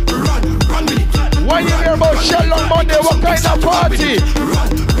 When you hear about Shell on Monday, what kind of party?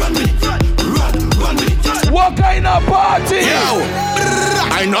 What kind of party? Yo,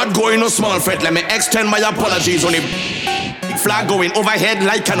 I'm not going no small fret. Let me extend my apologies on it. Flag going overhead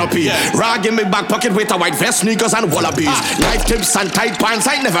like canopy. Rag in my back pocket with a white vest, sneakers and wallabies. Life tips and tight pants,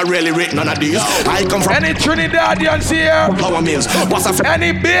 I never really rate none of these. I come from any Trinidadians here? Power mills. What's a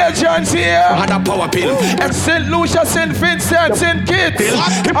any Bajans here? Had a power pill. And St. Lucia, St. Vincent, St. Kitts,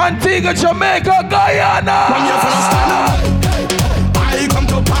 Antigua, Jamaica, Guyana. I come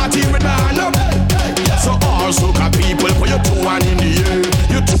to party with my hand up. So all soca people put your 2 hands in the air.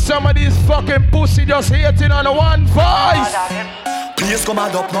 Some of these fucking pussy just hating on the one voice. Please come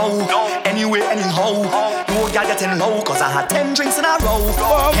mad up now. Anyway, anyhow. No girl getting low, cause I had 10 drinks in a row.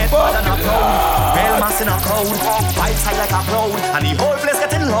 Head bad and a crowd. Real mass in a crowd. Vibes high like a crowd. And the whole place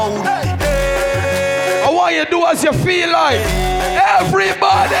getting loud. I want you to do as you feel like.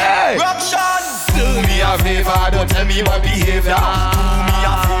 Everybody. Ruction. Do me a favor, don't tell me my behavior. Do me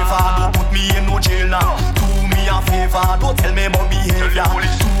a favor, don't put me in no jail now. Do me a favor, don't tell me about behavior.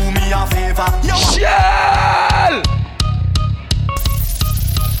 Do me a favor. Shell!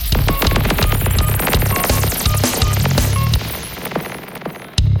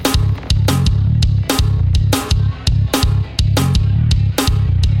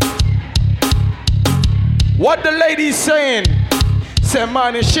 What the ladies saying? Say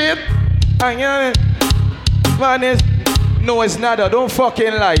man is shit. Man is no, it's not. Don't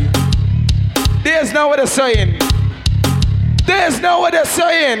fucking lie. There's not what they're saying. There's not what they're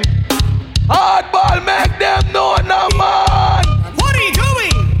saying. Hardball, make them know now, man. What are you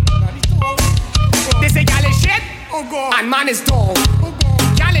doing? They say gal is shit and man is dog.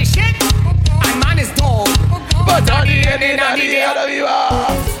 Gal is shit and man is dog. But on the end of the day,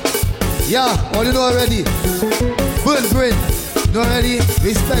 yeah, all you know already. Brain. You already?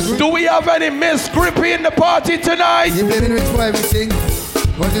 Respect. Do we have any Miss Grippy in the party tonight? You blaming rich for everything.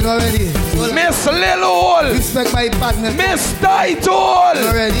 But you know already. Miss Lil Hole. Respect my partner. Miss Title. You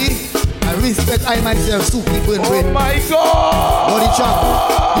already? I respect I myself, Suki Burn Brain. Oh my God! Body chop.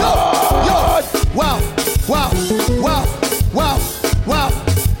 Yo! Wow!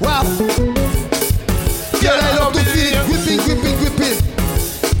 Girl, I love to feel it. Gripping.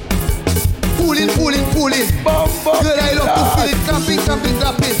 Pulling. Girl, I love to feel it. Clamping.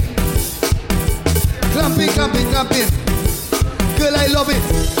 Clamping. Girl, I love it.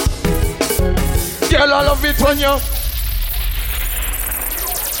 Girl, I love it when you.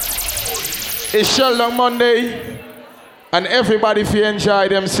 It's Sheldon Monday, and everybody feel enjoy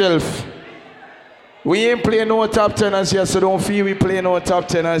themselves. We ain't playing no top 10ers yet, so don't feel we play no top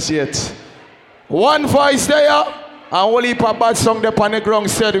 10ers yet. One voice there, and only heap of bad song there on the ground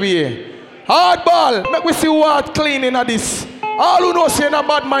said we. Hardball, make we see what clean in this. All who know say no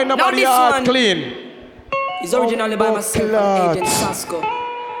bad mind, nobody hard clean. It's originally by myself and Agent Sasko.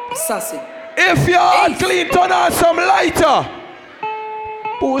 Sassy. If you're hard clean, turn on some lighter.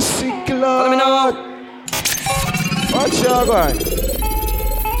 Pussy clot. Let me know. What's your guy?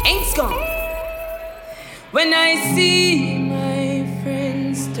 Ain't gone. When I see my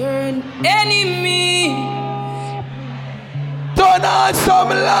friends turn enemy, turn on some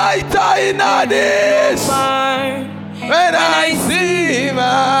lighter in this. When I see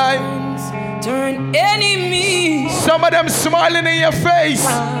my friends turn enemy, some of them smiling in your face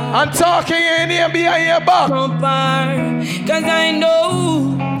and talking in here behind your back. Cause I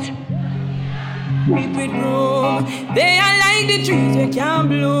know keep it room. They are like the trees that can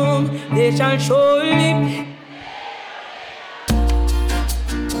bloom. They shall surely.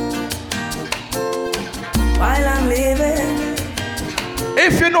 While I'm living.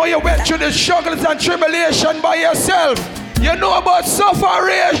 If you know you went through the struggles and tribulation by yourself, you know about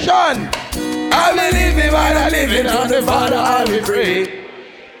sufferation. I believe in while I live in on the Father I will pray.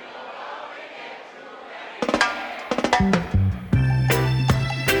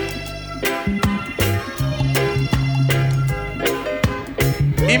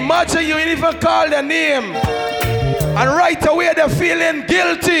 Imagine you ain't even call their name and right away they're feeling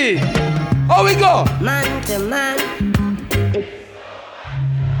guilty. How we go? Man to man.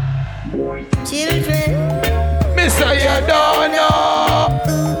 Children. Mr. You don't know.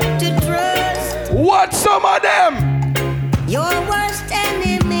 To trust. What some of them? Your worst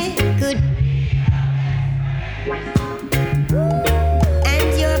enemy could.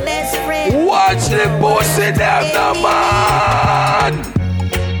 And your best friend. Watch the pussy them the man.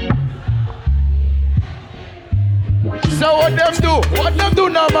 So what them do? What them do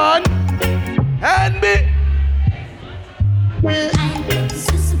now, man? And me. Well, I'm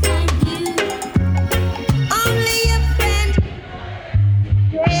disappointed you. Only a friend.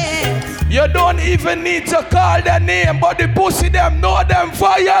 Yes. You don't even need to call their name, but the pussy them know them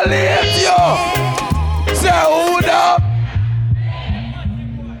violate you. Say who the?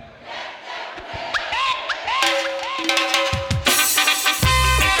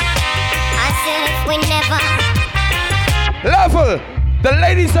 I said if we never. Level. The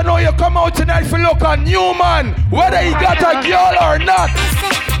ladies that know you come out tonight for look a new man, whether he got a girl or not.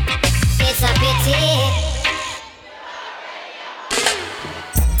 It's a pity.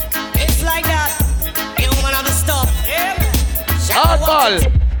 It's like that. You wanna be stuff. Hardball.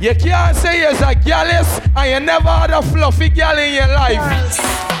 You can't say you're a gallus and you never had a fluffy gal in your life.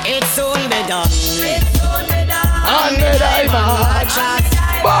 It's soon be done. And the diamond.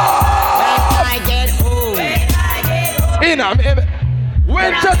 When I get home.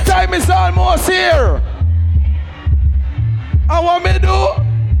 Winter time is almost here. And what me do?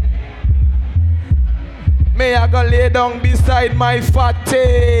 Me I go lay down beside my fat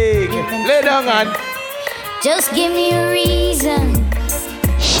thing. Lay down and just give me a reason.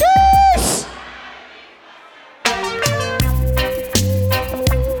 Cheers.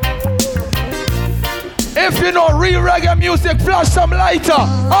 If you know real reggae music, flash some lighter.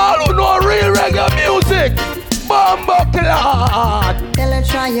 All who know real reggae music, Bumbo Clot. Tell her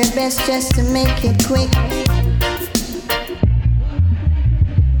try your best just to make it quick.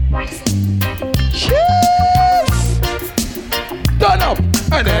 Cheers. Turn up.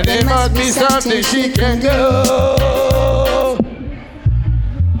 And then there must be something she can do.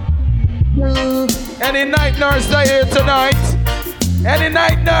 Any night nurse that here tonight? Any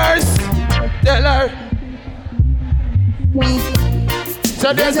night nurse? Tell her.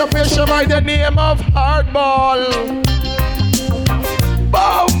 So there's a patient by the name of Hardball.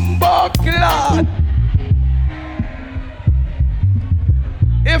 Bumbo Clot.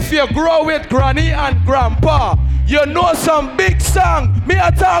 If you grow with granny and grandpa, you know some big song. Me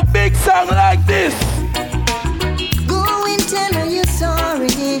I talk big song like this. Go and tell her you're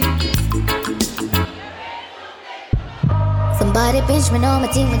sorry. Somebody pinch me on my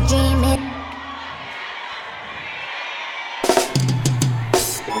team with dreaming.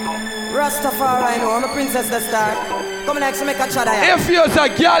 Rastafari, know I'm a princess the star. Come next to make a shot. If you're a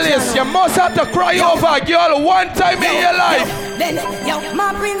girl, you must have to cry over a girl one time in your life. Then, yo,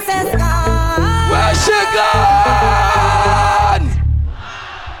 my princess gone. Where she gone?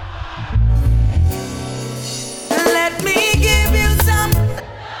 Let me give you some.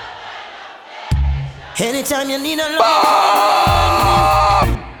 Anytime you need a love.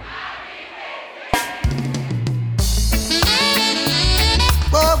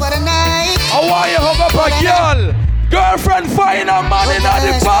 Oh, what a night. I want you to hug up a girl. Girlfriend find a man in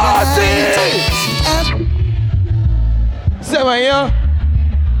the party. Say when you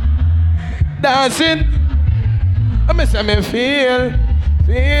dancing, I miss me feel.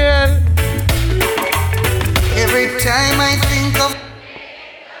 Every time I think of.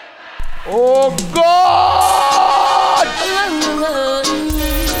 Oh God!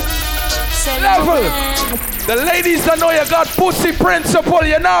 Level. The ladies that know you got pussy principle,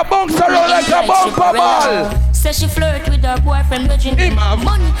 you're not bounce around like a bumper ball. Says she flirt with her boyfriend, but drinking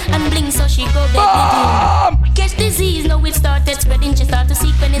money and bling, so she go bed with him. Catch disease, now it started spreading. She start to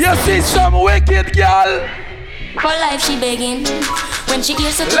seek when it's. You see some wicked girl. For life she begging. When she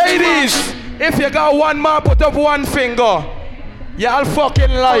hears such ladies, if you got one man, put up one finger. Y'all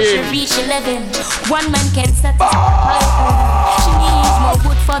fucking lying. She reach 11. One man can satisfy her. She needs more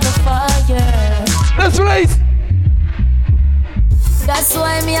wood for the fire. Let's race. That's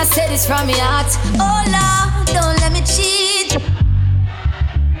why me I say this from my heart. Oh Lord, don't let me cheat.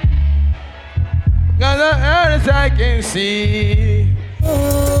 Gonna earn as I can see.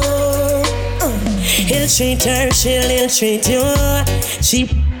 He'll treat her, she'll treat you. She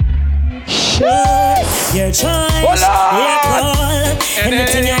your choice, your call.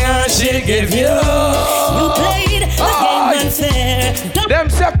 Anything you want, she'll give you. You played the game unfair. Them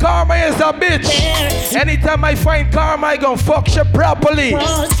say karma is a bitch. Anytime I find karma, I gon' fuck you properly.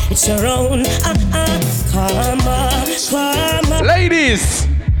 It's your own karma. Ladies,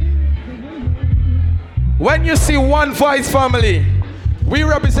 when you see OneVoiceFamily, we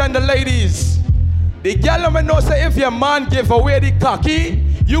represent the ladies. The girl me know say if your man give away the cocky,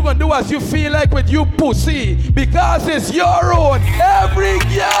 you gonna do as you feel like with you pussy, because it's your own. Every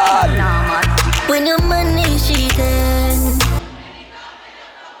girl. When your money cheating.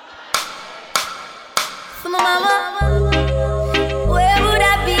 For my mama, where would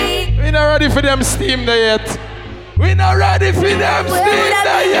I be? We not ready for them steam there yet. We not ready for them steam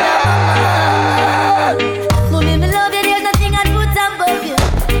there yet. Mommy, me love you. There's nothing I'd put above you.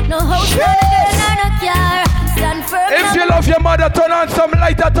 No house, no girl, no car. Stand firm. If you love your mother, turn on some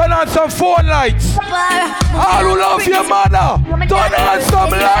light or turn on some phone lights. All who love your mother, turn on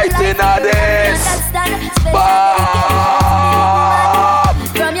some light in this.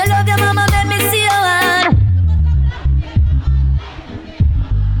 From your love, your mama made me see your hand.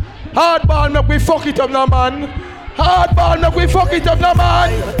 Hardball, make we fuck it up now, man. Hardball, make we fuck it up now,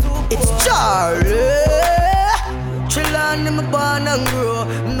 man. It's Charlie. Chill on in my barn and grow.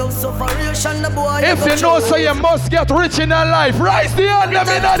 No sufferation, the boy. If you know so, you must get rich in your life. Rise the hand, them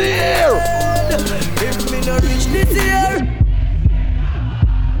in the air. If me no rich this year.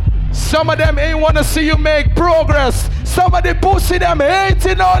 Some of them ain't wanna see you make progress. Some of the pussy them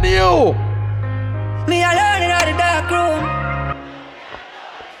hating on you. Me alone in the dark room.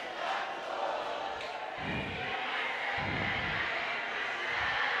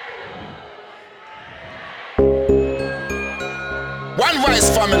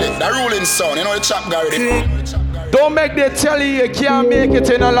 OneVoiceFamily, the ruling son, you know the chap Gary. Don't make them tell you you can't make it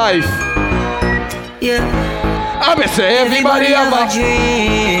in a life. Yeah. I be say everybody have a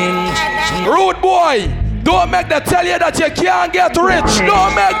dream. Rude boy, don't make them tell you that you can't get rich.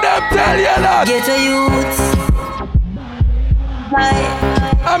 Don't make them tell you that. Get a youth.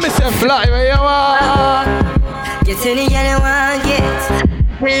 I be say fly where you are. Get any girl you want, get.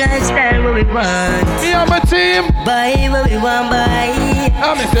 Lifestyle what we want. Me and my team. Buy what we want, buy.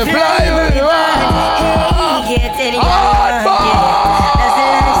 I'm Mr. Fly what we want. Hey, get any want, that's the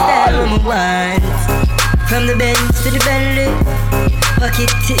lifestyle what we want. From the Benz to the Bentley, pocket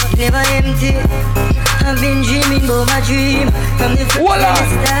tick never empty. I've been dreaming about my dream from the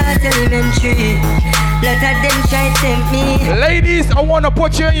start elementary. Lot of them try to tempt me. Ladies, I wanna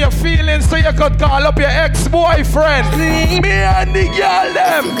put you in your feelings so you could call up your ex-boyfriend. Me and the girl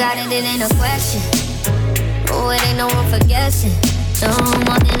them. You got it, it ain't a question. Oh, it ain't no one for guessing. No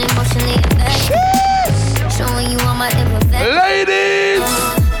more than emotionally invested. Showing you all my imperfections. Ladies!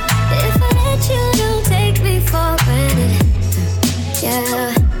 If I let you, don't take me for granted.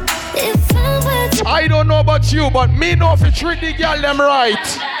 Yeah. If I don't know about you, but me know if you treat the girl them right.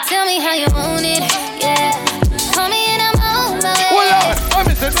 Tell me how you want it, yeah. Call me and I'm on my way. Hold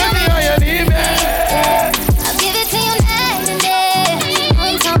on, listen to me how you need me. I'll give it to you night and day.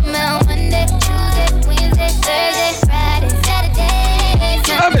 I'm talking about Monday, Tuesday, Wednesday, Thursday, Friday,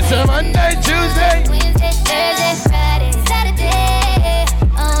 Saturday. I'm missing Monday, Tuesday, Wednesday, Thursday, Friday, Saturday.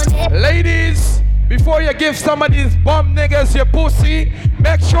 All day. Ladies, before you give some of these bum niggas your pussy,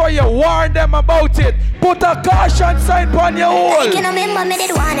 make sure you warn them about it. Put a caution sign on your hole. I can remember me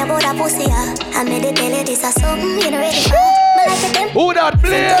did one about a pussy, I made it tell you this or something, you know ready for. But like a temp, who that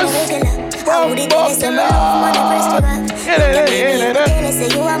plays? How did you say my love money first to God? Tell you say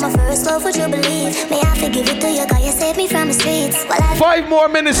you are my first love, would you believe? May I forgive it to you, cause you saved me from the streets. Well, 5 more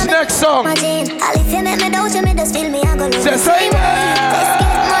minutes next song. Imagine, I'll if you make me doubt you, me just feel me, I go lose. Just say let's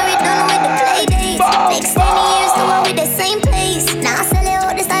get married, done with the play dates. Next 10 years, so we're with the same place. Now sell you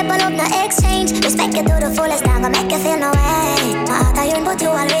out this type of love, no exchange. Respect you to the fullest, now gonna make you feel no way. My heart iron, but you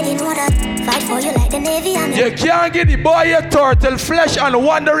already know that. Fight for you like the Navy and you can't get the boy a turtle flesh and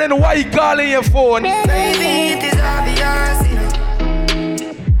wondering why he calling your phone. Baby, it is obvious, you know.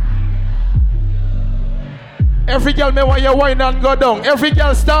 Every girl me want you wine and go down. Every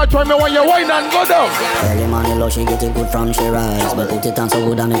girl start when me want you wine and go down. Early morning love, she get it good from she rise. But put it on so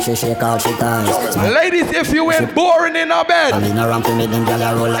good and make she shake out she ties. Ladies, if you ain't boring in a bed, I'm in a ramp to make them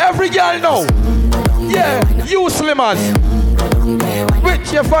girl roll. every girl know. Yeah, you slimmers.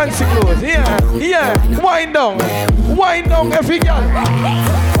 With your fancy clothes. Yeah, wind down every girl.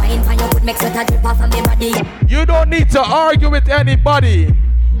 You don't need to argue with anybody.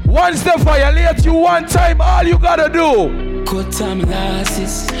 Once they violate you one time, all you gotta do. Cut time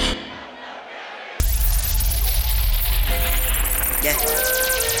glasses. Yeah,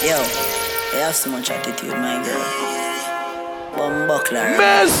 yo, I have so much attitude, my girl. Bumbuckler.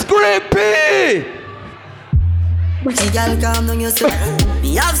 Miss Grippy! Hey, girl, calm down yourself.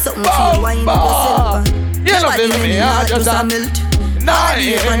 Me have something to wine yourself. You love me, I just a melt. Nah,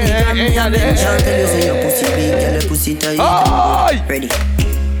 yeah. Tell you say your pussy big, girl, your pussy tight. Ready.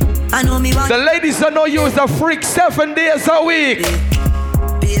 I know me want. The ladies don't know you as a freak 7 days a week.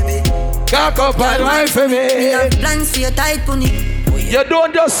 Baby, cock up and wine for me. Me have plans for your tight pony. You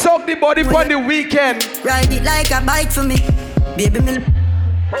don't just suck the body on the weekend. Ride it like a bike for me. Baby, me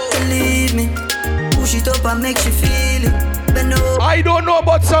believe me. Push it up and make you feel it. But no, I don't know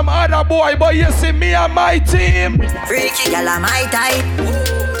about some other boy, but you see me and my team. Freaky girl, I'm my type.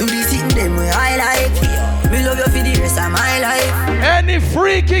 Do the thing them way I like. Me love you for the rest of my life. Any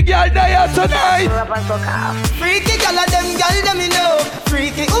freaky girl there tonight? Freaky girl of them girl them me know.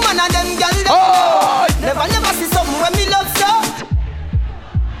 Freaky woman of them girl them know. Never see something when me love so.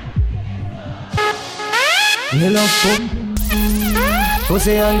 Me love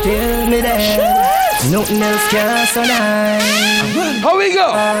pussy until me dead. Nothing else can survive. How we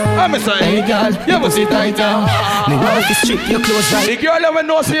go? I'm saying, hey girl, you pussy tight down. Me want to strip your clothes right. The girl never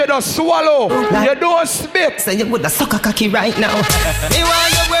knows you don't swallow. Like, you don't spit. Say you would a suck a cocky right now. Me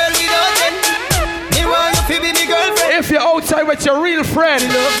want your world without end. Me want you to be me girlfriend. If you're outside with your real friend,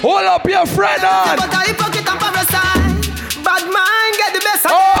 hold up your friend on. But I pocket and parasite. Bad man get the best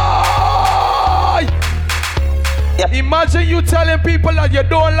of Imagine you telling people that you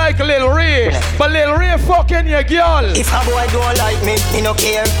don't like LilRay, but LilRay fucking your girl. If a boy don't like me no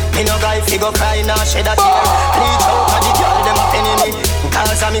care. Me no guy fi go cry nor shed a tear. Bleach out of the girl them a enemy.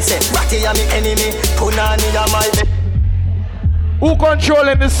 Cause I me say Ratty a me enemy. Punani a my Who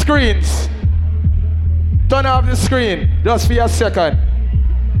controlling the screens? Turn off the screen, just for a second.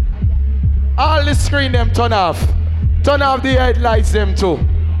 All the screen them turn off. Turn off the headlights them too.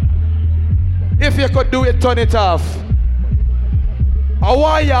 If you could do it, turn it off. I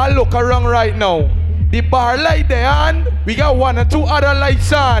want y'all look around right now. The bar light there on, we got 1 or 2 other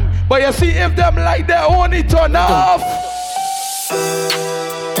lights on. But you see if them light there only turn off.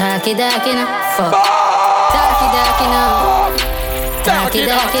 Darky darky no, fuck. Darky darky no. Darky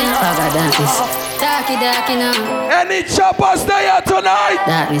darky no, fuck darkies. Darky darky no. Any choppers there tonight?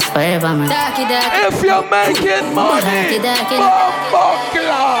 Darkness forever, man. Darky darky. If you're making money, darky darky.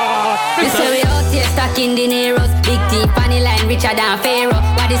 This way we out here stacking dineros. Big T, funny line, richer than Pharaoh.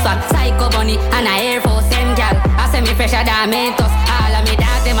 What this one? Psycho bunny and a Air Force them gal. I say me fresher than Mentos. All of me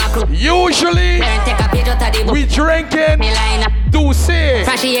dog them a crew. Usually, take a page out of the book. we drinking to say.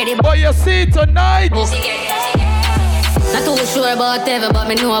 But you see tonight, Not too sure about ever, but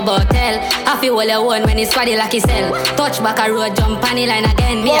me know about tell. I feel all you want when it's squaddy like himself. Touch back a road, jump on the line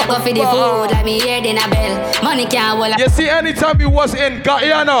again. Me I go for the food, like me hear the bell. Money can't hold. You see, anytime we was in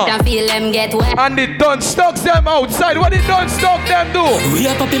Guyana, can feel them get wet. And it done stuck them outside. What it done stuck them do? We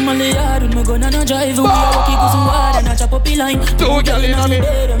are popping my yard with my gun and a drive. We are walking go so hard and a chop up the line. Two girl in on me.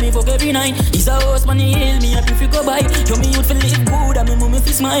 Me fuck every night. He's a horse man, he hail me. I prefer go by. You me youth feel live good and me mummy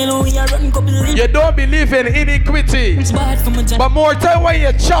feel smile. We are running couple in. You don't believe in iniquity. It's bad for my job. But more time when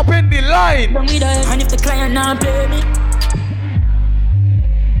you're chopping the line. And if the client not pay me.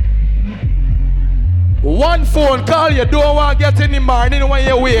 One phone call you don't want to get in the morning when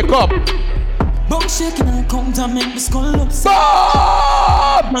you wake up. Bum shaking and count and make me skull up.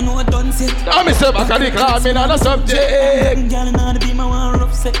 Bob! Man, no done set. I'm say back at the club, me not a subject. Girl, in the beam, I want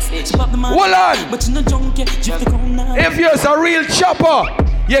rough sex. She pop the man. Hold on. But you no junkie, drift the crown now. If you're a real chopper,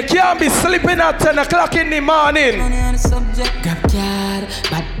 you can't be sleeping at 10 o'clock in the morning. Money on the subject. Grab card,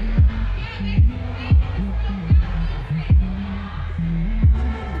 but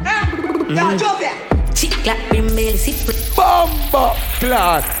Bomba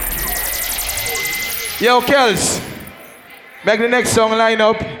clad. Yo, Kels, make the next song line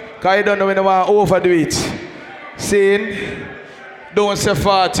up, cause you don't know when I want to overdo it. Saying, don't say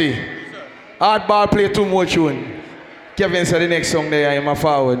 40. Hardball play 2 more tune. Kevin said the next song there, I'm a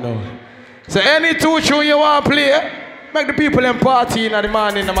forward now. So any 2 tune you want to play, make the people in party in the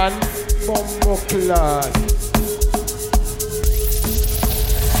morning, man. Bomba clad.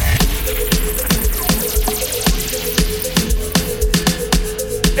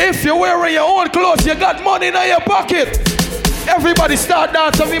 If you're wearing your own clothes, you got money in your pocket. Everybody start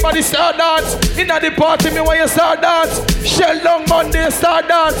dance, everybody start dance. In the party, me when you start dance. Sheldon Monday start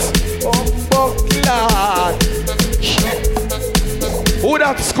dance. Who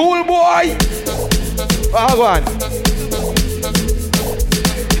that schoolboy? Go on.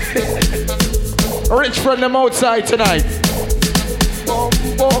 Rich from them outside tonight.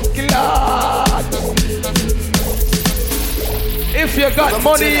 If you got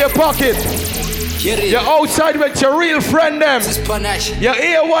money in your pocket, you're outside with your real friend them. You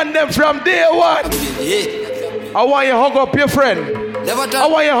hear one them from day one. I want you to hug up your friend. I want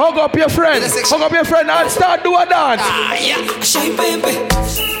you to hug up your friend. Hug up your friend and start do a dance.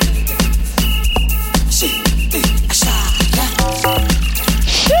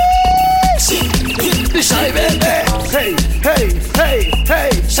 Hey, hey, hey, hey,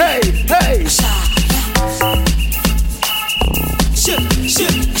 hey, hey.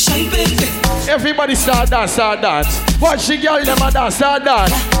 Everybody start dance, start dance. Watch the girl them a dance, start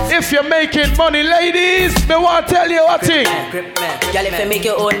dance. If you're making money, ladies, me want to tell you a thing. Grip man, girl, if you make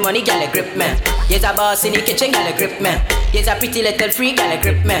your own money, girl, grip man. Yes, a boss in the kitchen, girl, grip man. Yes, a pretty little freak, girl,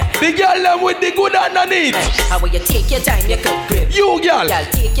 grip man. The girl them with the good underneath. How will you take your time, you could grip. You girl,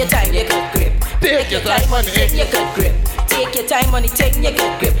 take your time, you could grip. Take your time, money, you could grip. Take your time, money, take your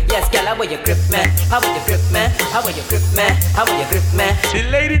good grip. Yes, girl, how will you grip, man? How will you grip, man? How will you grip, man? How will you grip, man? The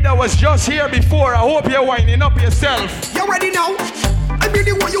lady that was just here before, I hope you're winding up yourself. You ready now? I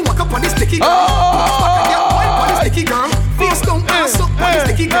really want you walk up on this sticky girl. On this sticky girl. Face down, ass up on this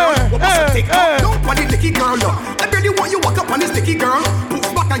sticky girl. What must I take up? Don't on this sticky girl. I really want you walk up on this sticky girl. Push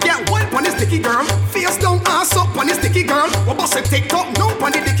back and get wild on this sticky girl. Face down, ass up on this sticky girl. What must I take up? No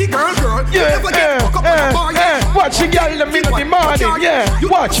on this sticky girl. You never get walk up on the bar. Watch the girl in the middle of the morning. Yeah,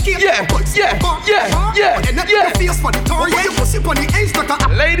 watch. Yeah.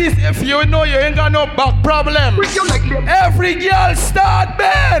 Ladies, if you know you ain't got no back problem, every girl start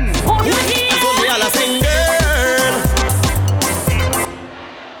bend.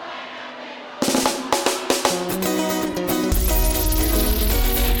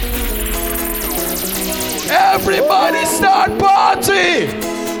 Everybody start party.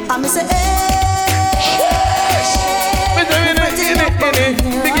 I'm say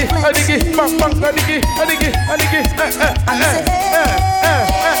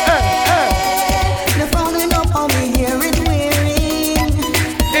the falling up on me here is wearing.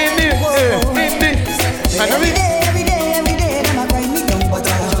 Every day, them a grind me down, but I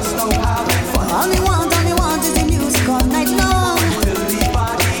just don't have fun. All me want is the music all night long.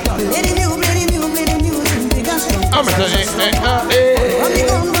 Play the music, big and strong. I'm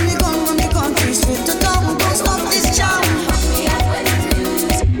run the country straight to town. Don't stop this jam.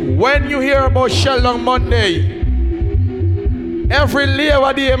 When you hear about Sheldon Monday, every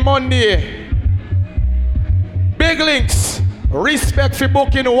Labor Day Monday, big links, respect for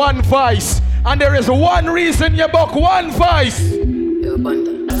booking one voice. And there is one reason you book one voice.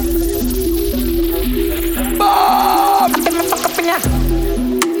 Bob!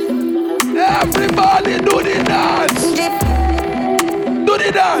 Everybody do the dance. Do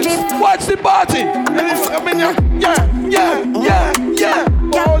the dance. Watch the party. Yeah.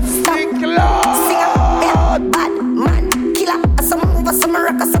 Oh, sick lord. Bad man, killer. Some move, some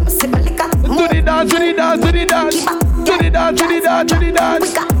rock, some simulika. Do the dance.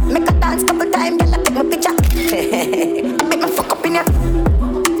 Make a dance couple times, girl, take my picture. Make me fuck up in ya.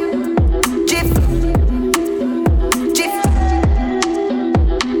 Jip.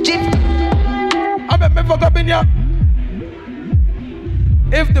 I make me fuck up in ya.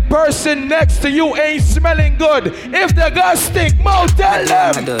 If the person next to you ain't smelling good, if they got stink mouth, tell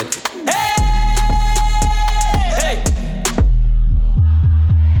them. Hey.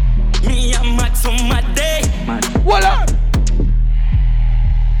 Me and Matt some mad day. Voila.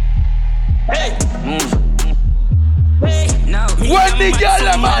 Hey. Hey. Now when the girl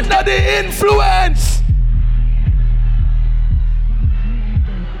am under the influence,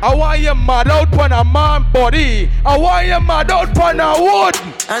 I want you mad out on a man body. I want you mad out on a wood.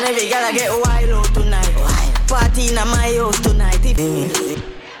 And every girl I get wild out tonight. Party in my house tonight.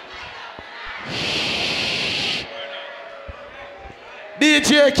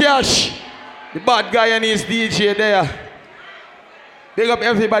 DJ Cash, the bad guy and his DJ there. Big up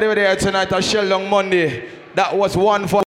everybody over there tonight. A Shell Long Monday. That was one for